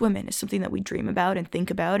most women, is something that we dream about and think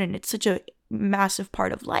about, and it's such a massive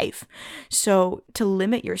part of life. So to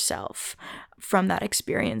limit yourself from that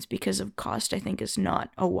experience because of cost, I think is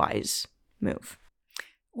not a wise move.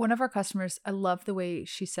 One of our customers, I love the way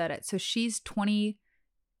she said it. So she's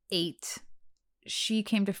 28. She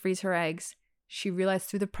came to freeze her eggs. She realized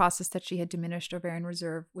through the process that she had diminished ovarian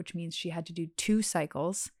reserve, which means she had to do 2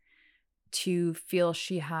 cycles to feel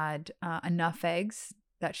she had enough eggs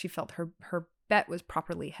that she felt her bet was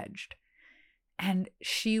properly hedged. And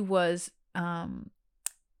she was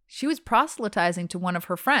proselytizing to one of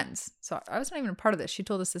her friends. So I wasn't even a part of this. She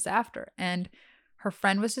told us this after. And her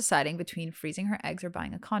friend was deciding between freezing her eggs or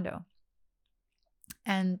buying a condo.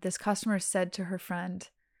 And this customer said to her friend,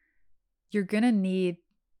 you're going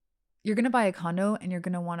to buy a condo and you're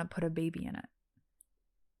going to want to put a baby in it.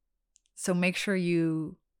 So make sure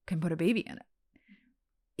you can put a baby in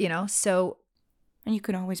it. So. And you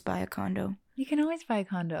can always buy a condo. You can always buy a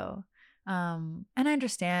condo. And I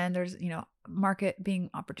understand there's, market being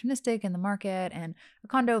opportunistic in the market, and a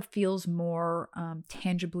condo feels more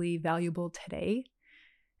tangibly valuable today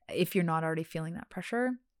if you're not already feeling that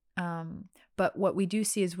pressure. But what we do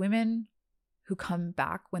see is women who come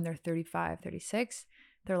back when they're 35, 36,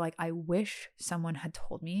 they're like, I wish someone had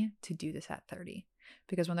told me to do this at 30.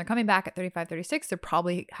 Because when they're coming back at 35, 36, they're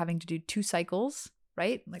probably having to do 2 cycles,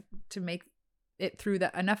 right? Like to make it through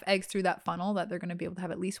that, enough eggs through that funnel that they're going to be able to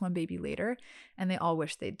have at least 1 baby later. And they all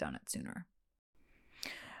wish they'd done it sooner.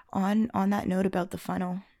 On that note about the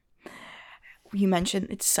funnel, you mentioned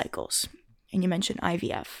it's cycles and you mentioned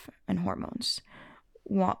IVF and hormones.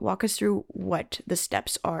 Walk us through what the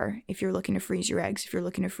steps are if you're looking to freeze your eggs, if you're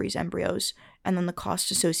looking to freeze embryos, and then the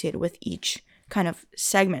costs associated with each kind of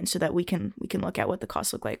segment so that we can look at what the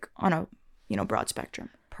costs look like on a broad spectrum.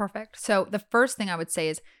 Perfect. So the first thing I would say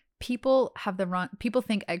is people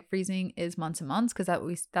think egg freezing is months and months because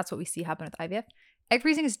that's what we see happen with IVF. Egg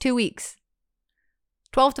freezing is 2 weeks,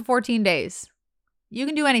 12 to 14 days. You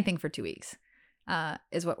can do anything for 2 weeks,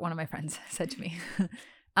 is what one of my friends said to me.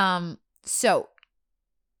 So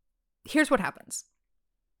here's what happens.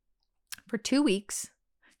 For 2 weeks,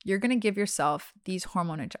 you're going to give yourself these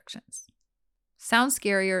hormone injections. Sounds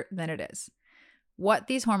scarier than it is. What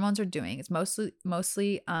these hormones are doing is mostly,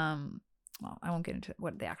 well, I won't get into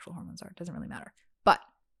what the actual hormones are. It doesn't really matter. But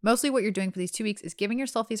mostly what you're doing for these 2 weeks is giving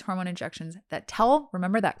yourself these hormone injections that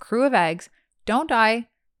remember that crew of eggs, don't die,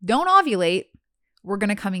 don't ovulate, we're going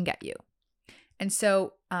to come and get you. And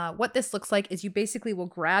so what this looks like is you basically will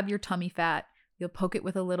grab your tummy fat, you'll poke it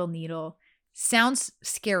with a little needle. Sounds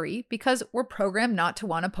scary because we're programmed not to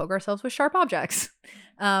want to poke ourselves with sharp objects.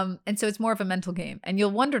 And so it's more of a mental game. And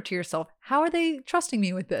you'll wonder to yourself, how are they trusting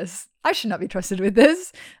me with this? I should not be trusted with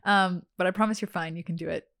this. But I promise you're fine. You can do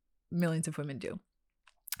it. Millions of women do.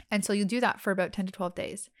 And so you'll do that for about 10 to 12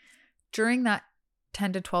 days. During that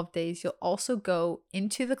 10 to 12 days, you'll also go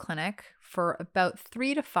into the clinic for about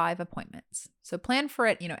 3 to 5 appointments. So plan for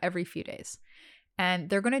it, every few days. And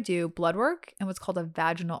they're going to do blood work and what's called a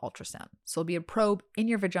vaginal ultrasound. So it'll be a probe in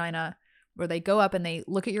your vagina where they go up and they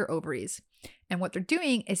look at your ovaries. And what they're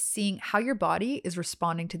doing is seeing how your body is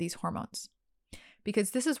responding to these hormones.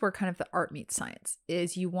 Because this is where kind of the art meets science,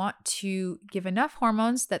 is you want to give enough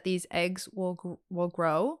hormones that these eggs will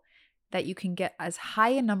grow, that you can get as high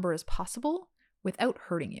a number as possible without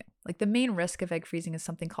hurting you. Like the main risk of egg freezing is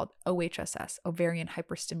something called OHSS, ovarian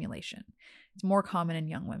hyperstimulation. It's more common in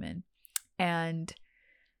young women. And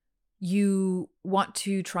you want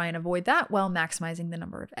to try and avoid that while maximizing the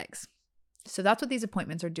number of eggs. So that's what these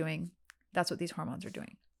appointments are doing. That's what these hormones are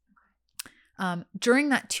doing. During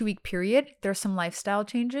that 2-week period, there's some lifestyle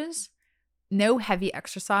changes. No heavy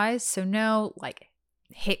exercise. So no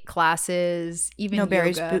HIIT classes, even No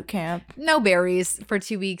berries yoga. boot camp. No berries for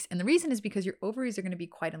 2 weeks. And the reason is because your ovaries are going to be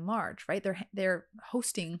quite enlarged, right? They're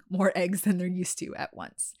hosting more eggs than they're used to at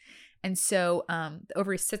once. And so the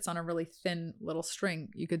ovary sits on a really thin little string,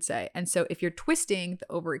 you could say. And so if you're twisting,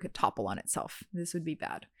 the ovary could topple on itself. This would be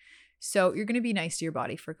bad. So you're going to be nice to your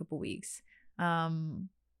body for a couple weeks. No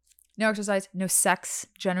exercise, no sex,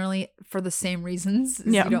 generally for the same reasons.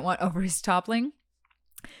 You don't want ovaries toppling.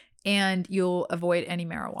 And you'll avoid any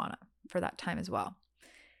marijuana for that time as well.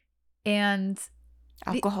 And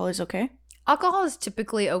alcohol is okay? Alcohol is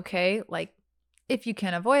typically okay. Like, if you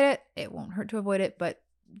can avoid it, it won't hurt to avoid it, but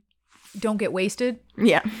don't get wasted.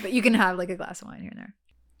 Yeah. But you can have like a glass of wine here and there.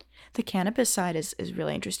 The cannabis side is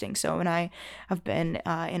really interesting. So when I have been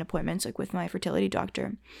in appointments like with my fertility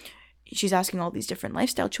doctor, she's asking all these different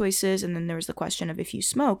lifestyle choices. And then there was the question of if you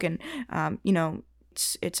smoke. And,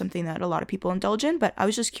 it's something that a lot of people indulge in. But I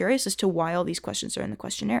was just curious as to why all these questions are in the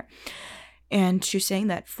questionnaire. And she's saying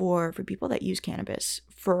that for people that use cannabis,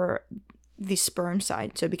 for the sperm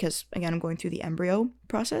side, so because, again, I'm going through the embryo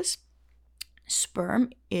process,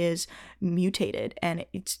 sperm is mutated and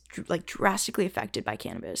it's like drastically affected by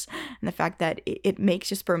cannabis. And the fact that it makes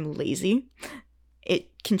your sperm lazy,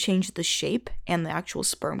 it can change the shape and the actual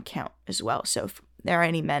sperm count as well. So if there are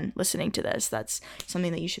any men listening to this, that's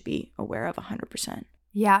something that you should be aware of 100%.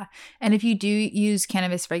 Yeah. And if you do use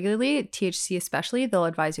cannabis regularly, THC especially, they'll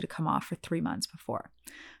advise you to come off for 3 months before.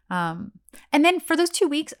 And then for those 2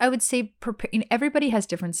 weeks, I would say everybody has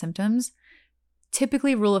different symptoms.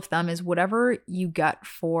 Typically, rule of thumb is whatever you get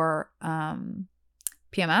for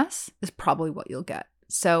PMS is probably what you'll get.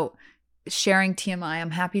 So sharing TMI,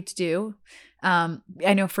 I'm happy to do.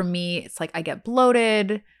 I know for me, it's like I get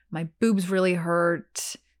bloated, my boobs really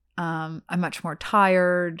hurt, I'm much more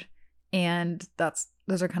tired, and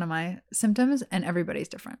those are kind of my symptoms, and everybody's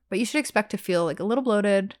different. But you should expect to feel like a little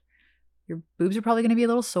bloated. Your boobs are probably going to be a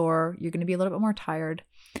little sore. You're going to be a little bit more tired.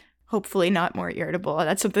 Hopefully not more irritable.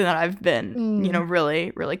 That's something that I've been,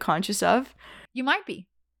 really, really conscious of. You might be.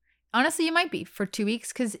 Honestly, you might be for 2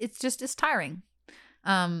 weeks because it's tiring.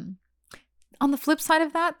 On the flip side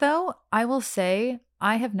of that, though, I will say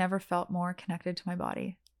I have never felt more connected to my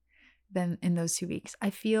body than in those 2 weeks. I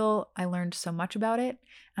feel I learned so much about it.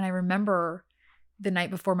 And I remember the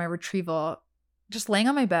night before my retrieval, just laying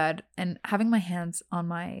on my bed and having my hands on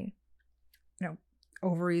my,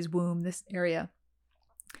 ovaries, womb, this area,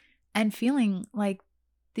 and feeling like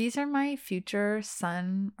these are my future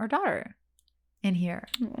son or daughter in here.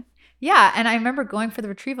 Mm. Yeah. And I remember going for the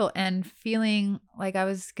retrieval and feeling like I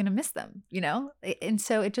was going to miss them, And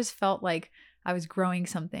so it just felt like I was growing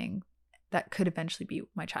something that could eventually be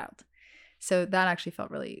my child. So that actually felt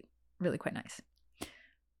really, really quite nice.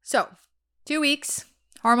 So 2 weeks,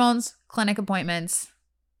 hormones, clinic appointments,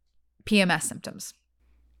 PMS symptoms.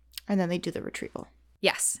 And then they do the retrieval.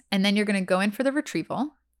 Yes. And then you're going to go in for the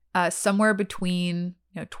retrieval somewhere between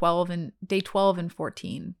day 12 and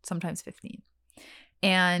 14, sometimes 15.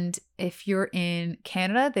 And if you're in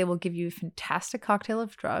Canada, they will give you a fantastic cocktail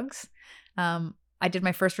of drugs. I did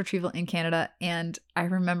my first retrieval in Canada, and I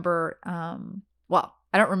remember, I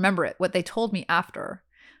don't remember it. What they told me after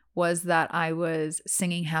was that I was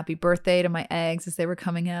singing happy birthday to my eggs as they were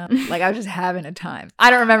coming out. Like I was just having a time.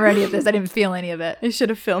 I don't remember any of this. I didn't feel any of it. They should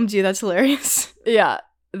have filmed you. That's hilarious. Yeah.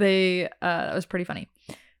 That was pretty funny.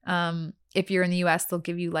 If you're in the US, they'll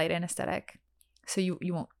give you light anesthetic. So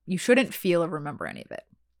you shouldn't feel or remember any of it.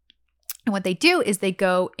 And what they do is they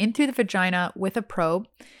go in through the vagina with a probe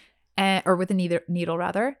or with a needle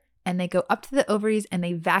rather, and they go up to the ovaries and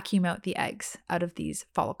they vacuum out the eggs out of these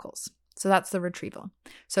follicles. So that's the retrieval.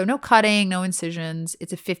 So no cutting, no incisions.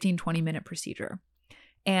 It's a 15-20 minute procedure.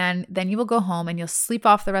 And then you will go home and you'll sleep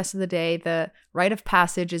off the rest of the day. The rite of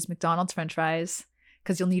passage is McDonald's French fries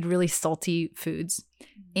because you'll need really salty foods.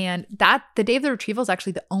 And the day of the retrieval is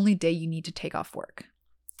actually the only day you need to take off work.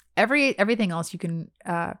 Everything else you can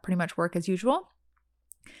pretty much work as usual.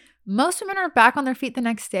 Most women are back on their feet the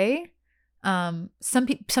next day. Some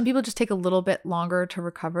people just take a little bit longer to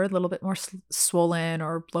recover, a little bit more swollen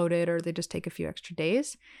or bloated, or they just take a few extra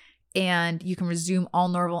days. And you can resume all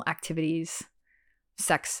normal activities,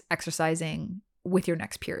 sex, exercising with your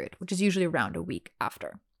next period, which is usually around a week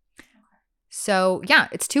after. So yeah,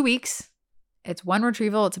 it's 2 weeks. It's one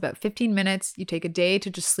retrieval. It's about 15 minutes. You take a day to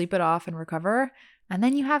just sleep it off and recover. And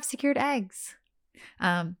then you have secured eggs.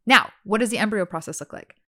 Now, what does the embryo process look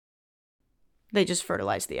like? They just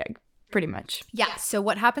fertilize the egg, pretty much. Yeah. So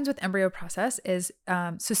what happens with embryo process is,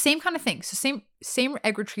 so same kind of thing. So same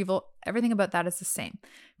egg retrieval. Everything about that is the same.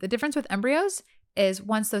 The difference with embryos is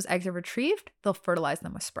once those eggs are retrieved, they'll fertilize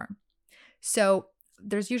them with sperm. So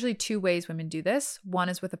there's usually two ways women do this. One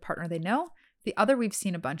is with a partner they know. The other we've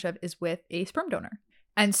seen a bunch of is with a sperm donor.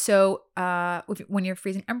 And so when you're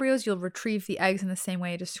freezing embryos, you'll retrieve the eggs in the same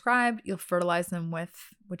way I described. You'll fertilize them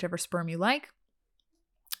with whichever sperm you like.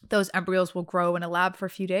 Those embryos will grow in a lab for a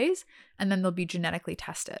few days, and then they'll be genetically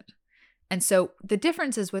tested. And so the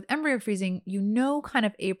difference is with embryo freezing, you know kind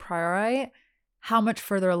of a priori how much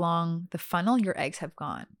further along the funnel your eggs have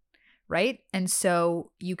gone, right? And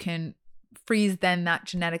so you can freeze then that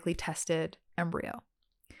genetically tested embryo.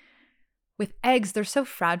 With eggs, they're so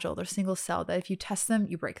fragile, they're single cell, that if you test them,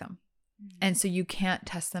 you break them. And so you can't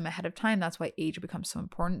test them ahead of time. That's why age becomes so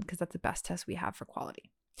important, because that's the best test we have for quality.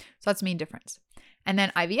 So that's the main difference. And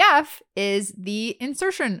then IVF is the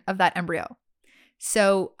insertion of that embryo.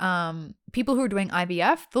 So people who are doing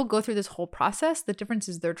IVF, they'll go through this whole process. The difference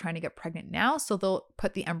is they're trying to get pregnant now. So they'll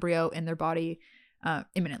put the embryo in their body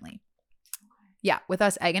imminently. Yeah, with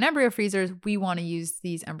us egg and embryo freezers, we want to use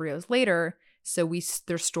these embryos later. So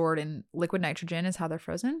they're stored in liquid nitrogen is how they're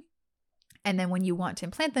frozen. And then when you want to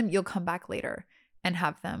implant them, you'll come back later and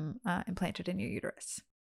have them implanted in your uterus.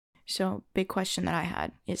 So big question that I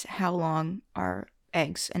had is, how long are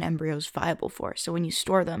eggs and embryos viable for? So when you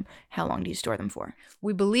store them, how long do you store them for?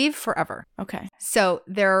 We believe forever. Okay. So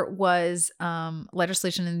there was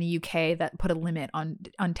legislation in the UK that put a limit on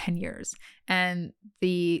 10 years. And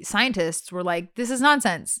the scientists were like, this is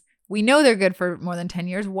nonsense. We know they're good for more than 10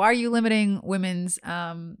 years. Why are you limiting women's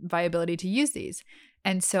viability to use these?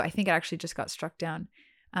 And so I think it actually just got struck down.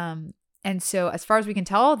 And so as far as we can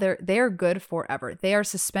tell, they're good forever. They are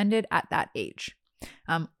suspended at that age.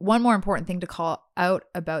 One more important thing to call out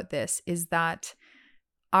about this is that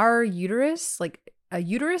our uterus, like a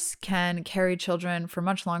uterus, can carry children for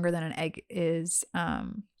much longer than an egg is.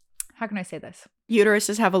 How can I say this?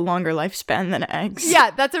 Uteruses have a longer lifespan than eggs.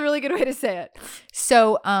 Yeah, that's a really good way to say it.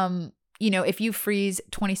 So, if you freeze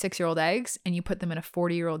 26-year-old eggs and you put them in a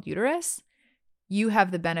 40-year-old uterus, you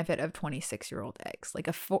have the benefit of 26-year-old eggs. Like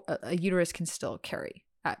a uterus can still carry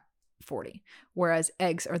at 40, whereas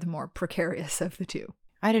eggs are the more precarious of the two.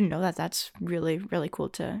 I didn't know that. That's really, really cool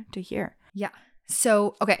to hear. Yeah.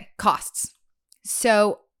 So, okay, costs.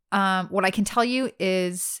 So, what I can tell you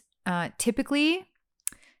is typically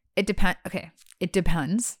it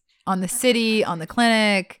depends on the city, on the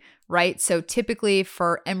clinic, right? So typically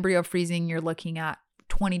for embryo freezing, you're looking at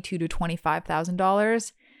 $22,000 to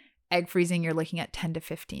 $25,000. Egg freezing, you're looking at $10,000 to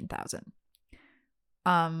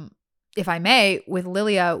 $15,000. If I may, with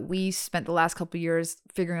Lilia, we spent the last couple of years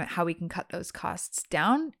figuring out how we can cut those costs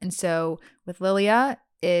down. And so with Lilia,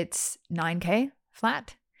 it's $9,000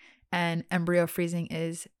 flat, and embryo freezing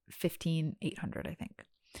is $15,800, I think.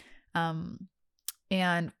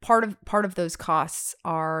 And part of those costs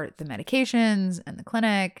are the medications and the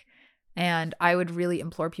clinic. And I would really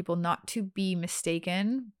implore people not to be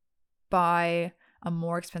mistaken by a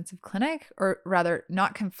more expensive clinic, or rather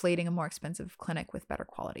not conflating a more expensive clinic with better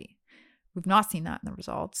quality. We've not seen that in the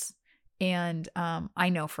results. And I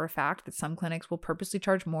know for a fact that some clinics will purposely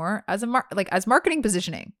charge more as as marketing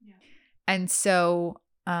positioning. Yeah. And so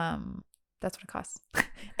that's what it costs.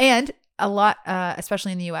 And a lot,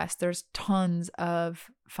 especially in the US, there's tons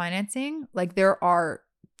of financing. Like there are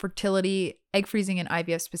fertility, egg freezing, and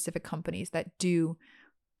IVF specific companies that do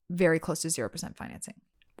very close to 0% financing.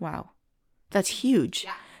 Wow. That's huge.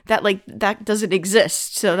 Yeah. That doesn't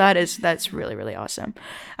exist. So that's really, really awesome.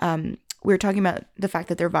 We were talking about the fact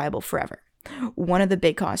that they're viable forever. One of the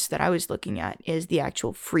big costs that I was looking at is the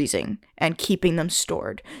actual freezing and keeping them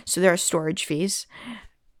stored. So there are storage fees.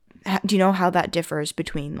 Do you know how that differs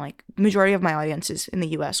between, like, the majority of my audience is in the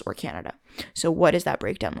US or Canada? So what does that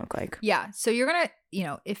breakdown look like? Yeah. So you're going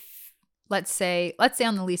to, if let's say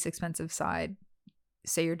on the least expensive side,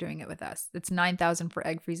 say you're doing it with us, it's $9,000 for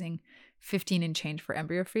egg freezing, $15 and change for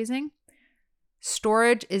embryo freezing.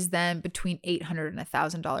 Storage is then between $800 and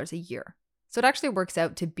 $1,000 a year. So it actually works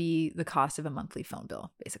out to be the cost of a monthly phone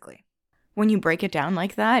bill, basically. When you break it down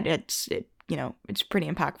like that, it's pretty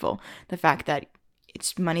impactful. The fact that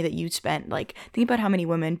it's money that you spent. Like, think about how many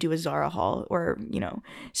women do a Zara haul or,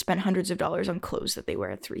 spend hundreds of dollars on clothes that they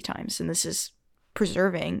wear 3 times. And this is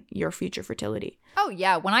preserving your future fertility. Oh,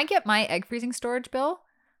 yeah. When I get my egg freezing storage bill,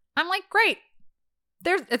 I'm like, great.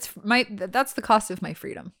 That's the cost of my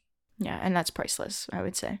freedom. Yeah, and that's priceless, I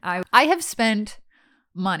would say. I have spent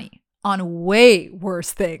money on way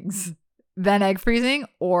worse things than egg freezing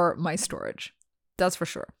or my storage. That's for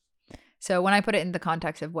sure. So when I put it in the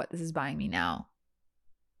context of what this is buying me now,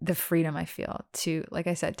 the freedom I feel to, like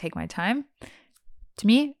I said, take my time, to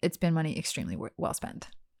me, it's been money extremely well spent.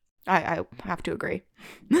 I have to agree.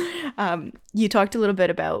 You talked a little bit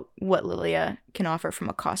about what Lilia can offer from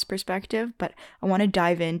a cost perspective, but I want to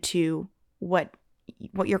dive into what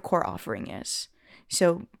your core offering is.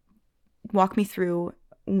 So walk me through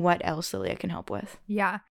what else Lilia can help with.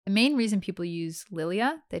 Yeah. The main reason people use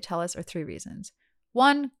Lilia, they tell us, are 3 reasons.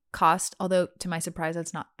 1, cost, although to my surprise,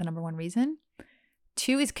 that's not the number 1 reason.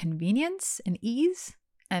 2 is convenience and ease.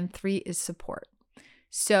 And 3 is support.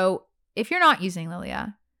 So if you're not using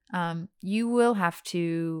Lilia, you will have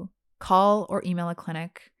to call or email a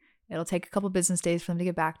clinic. It'll take a couple business days for them to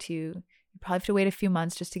get back to you. You probably have to wait a few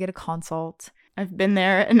months just to get a consult. I've been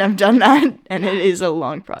there and I've done that, and it is a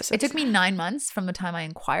long process. It took me 9 months from the time I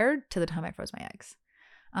inquired to the time I froze my eggs.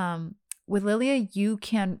 With Lilia, you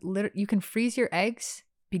can freeze your eggs,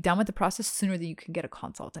 be done with the process sooner than you can get a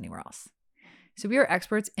consult anywhere else. So we are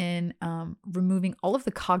experts in removing all of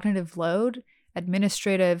the cognitive load,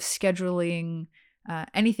 administrative, scheduling,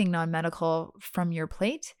 anything non-medical from your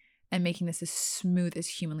plate, and making this as smooth as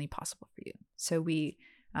humanly possible for you. So we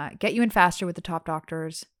get you in faster with the top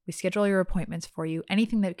doctors. We schedule your appointments for you.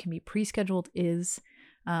 Anything that can be pre-scheduled is,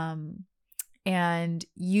 and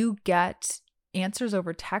you get answers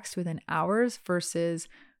over text within hours versus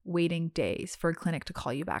waiting days for a clinic to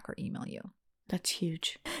call you back or email you. That's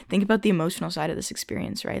huge. Think about the emotional side of this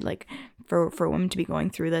experience, right? Like for women to be going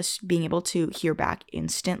through this, being able to hear back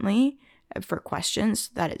instantly for questions,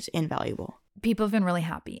 that is invaluable. People have been really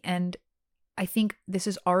happy. And I think this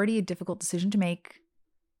is already a difficult decision to make.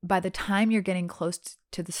 By the time you're getting close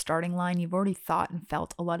to the starting line, you've already thought and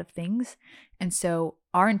felt a lot of things. And so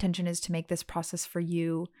our intention is to make this process for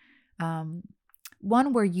you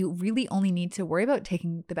one where you really only need to worry about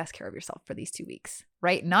taking the best care of yourself for these 2 weeks,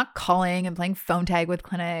 right? Not calling and playing phone tag with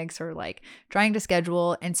clinics or like trying to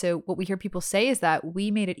schedule. And so what we hear people say is that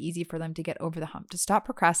we made it easy for them to get over the hump, to stop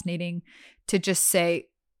procrastinating, to just say,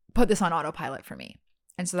 put this on autopilot for me.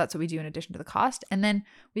 And so that's what we do in addition to the cost. And then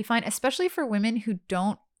we find, especially for women who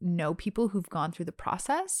don't know people who've gone through the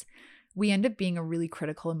process, we end up being a really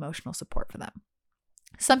critical emotional support for them.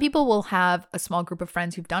 Some people will have a small group of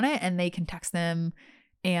friends who've done it and they can text them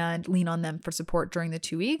and lean on them for support during the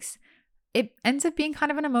 2 weeks. It ends up being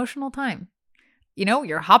kind of an emotional time. You know,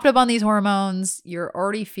 you're hopped up on these hormones. You're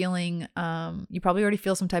already feeling, you probably already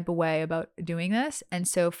feel some type of way about doing this. And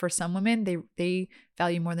so for some women, they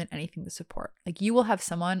value more than anything the support. Like you will have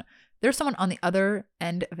there's someone on the other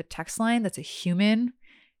end of a text line that's a human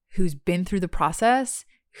who's been through the process,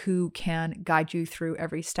 who can guide you through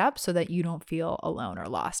every step so that you don't feel alone or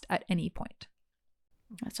lost at any point.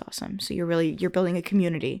 That's awesome. So you're building a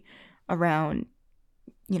community around,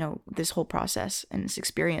 you know, this whole process and this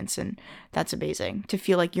experience. And that's amazing to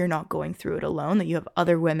feel like you're not going through it alone, that you have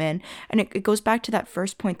other women. And it goes back to that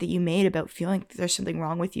first point that you made about feeling there's something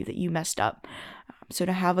wrong with you, that you messed up. So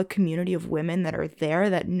to have a community of women that are there,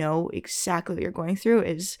 that know exactly what you're going through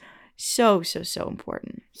is so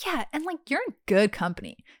important. Yeah. And like, you're in good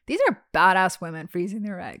company. These are badass women freezing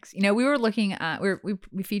their eggs. You know, we were looking at,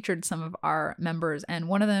 we featured some of our members, and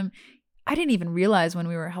one of them, I didn't even realize when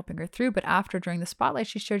we were helping her through, but after, during the spotlight,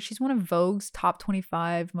 she shared she's one of Vogue's top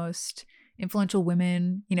 25 most influential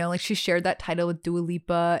women. You know, like she shared that title with Dua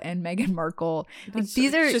Lipa and Meghan Markle. Like,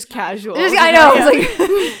 these are just casual. I know. Yeah.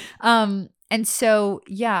 Like, and so,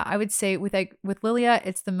 yeah, I would say with Lilia,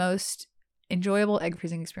 it's the most enjoyable egg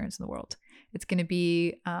freezing experience in the world. It's going to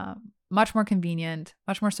be much more convenient,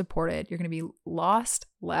 much more supported. You're going to be lost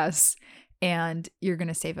less, and you're going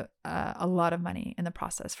to save a lot of money in the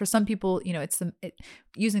process. For some people, you know,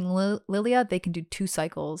 using Lilia, they can do 2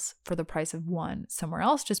 cycles for the price of 1 somewhere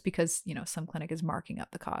else, just because, you know, some clinic is marking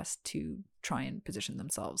up the cost to try and position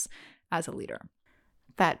themselves as a leader.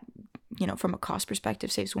 That, you know, from a cost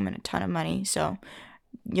perspective, saves women a ton of money. So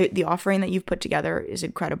the offering that you've put together is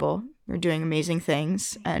incredible. You're doing amazing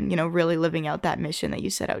things and, you know, really living out that mission that you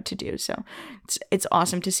set out to do. So it's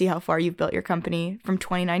awesome to see how far you've built your company from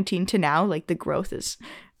 2019 to now. Like, the growth is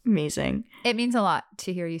amazing. It means a lot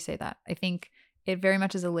to hear you say that. I think it very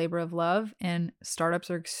much is a labor of love, and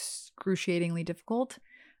startups are excruciatingly difficult.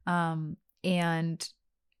 And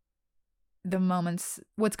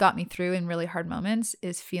what's got me through in really hard moments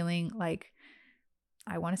is feeling like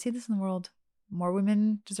I want to see this in the world. More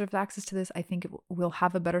women deserve access to this. I think we'll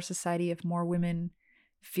have a better society if more women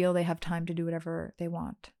feel they have time to do whatever they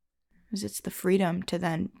want. Because it's the freedom to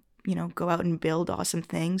then, you know, go out and build awesome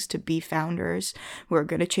things, to be founders who are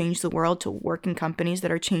going to change the world, to work in companies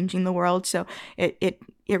that are changing the world. So it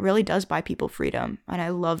really does buy people freedom. And I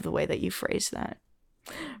love the way that you phrase that.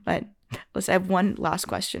 But I have one last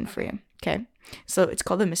question for you. Okay. So it's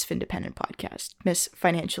called the Miss Findependent podcast, Miss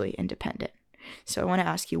Financially Independent. So I want to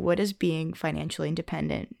ask you, what does being financially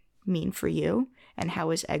independent mean for you, and how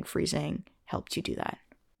has egg freezing helped you do that?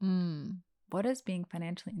 What does being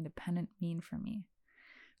financially independent mean for me?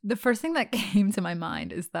 The first thing that came to my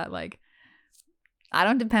mind is that, like, I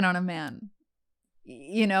don't depend on a man,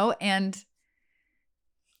 you know? And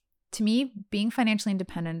to me, being financially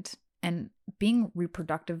independent and being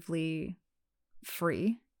reproductively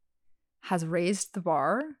free has raised the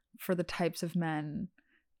bar for the types of men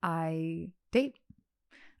I date.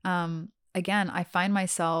 Again, I find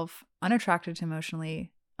myself unattracted to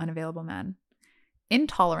emotionally unavailable men,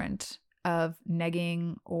 intolerant of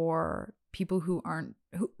negging or people who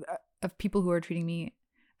are treating me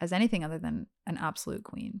as anything other than an absolute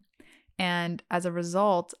queen. And as a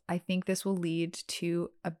result, I think this will lead to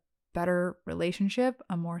a better relationship,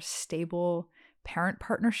 a more stable parent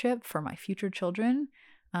partnership for my future children,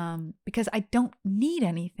 because I don't need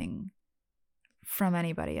anything from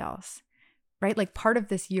anybody else, right? Like, part of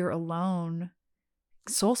this year alone,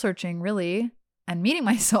 soul searching really, and meeting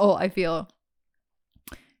my soul, I feel,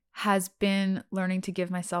 has been learning to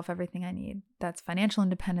give myself everything I need. That's financial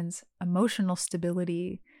independence, emotional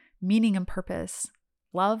stability, meaning and purpose,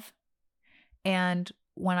 love. And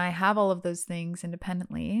when I have all of those things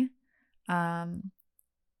independently,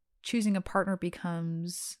 choosing a partner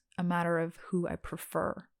becomes a matter of who I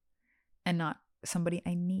prefer and not somebody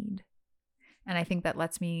I need. And I think that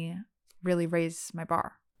lets me really raise my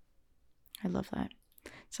bar. I love that.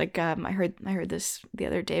 It's like, I heard this the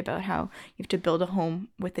other day about how you have to build a home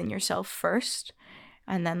within yourself first,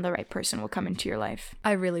 and then the right person will come into your life.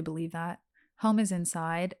 I really believe that. Home is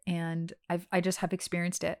inside, and I just have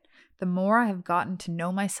experienced it. The more I have gotten to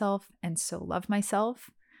know myself and so love myself,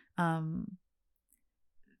 the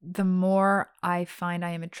more I find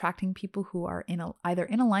I am attracting people who are either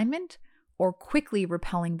in alignment or quickly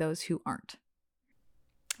repelling those who aren't.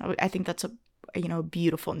 I think that's a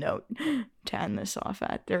beautiful note to end this off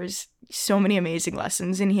at. There's so many amazing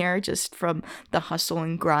lessons in here, just from the hustle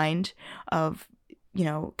and grind of,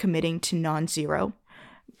 committing to non-zero,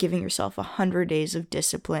 giving yourself 100 days of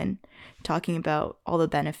discipline, talking about all the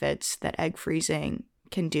benefits that egg freezing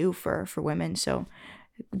can do for women. So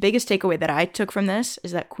the biggest takeaway that I took from this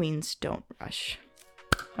is that queens don't rush.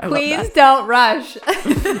 Queens don't rush.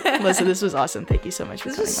 Listen, this was awesome. Thank you so much for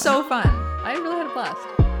coming on. This was so fun. I really had a blast.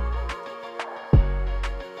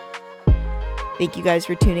 Thank you guys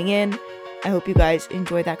for tuning in. I hope you guys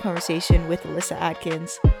enjoyed that conversation with Alyssa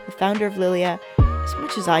Atkins, the founder of Lilia, as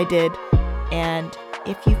much as I did. And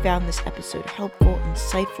if you found this episode helpful,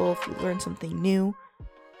 insightful, if you learned something new,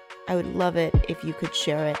 I would love it if you could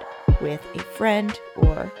share it with a friend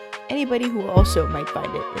or anybody who also might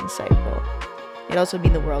find it insightful. It'd also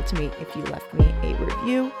mean the world to me if you left me a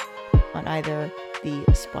review on either the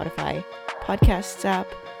Spotify podcasts app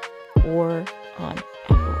or on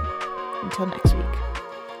Apple. Until next week,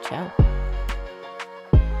 ciao.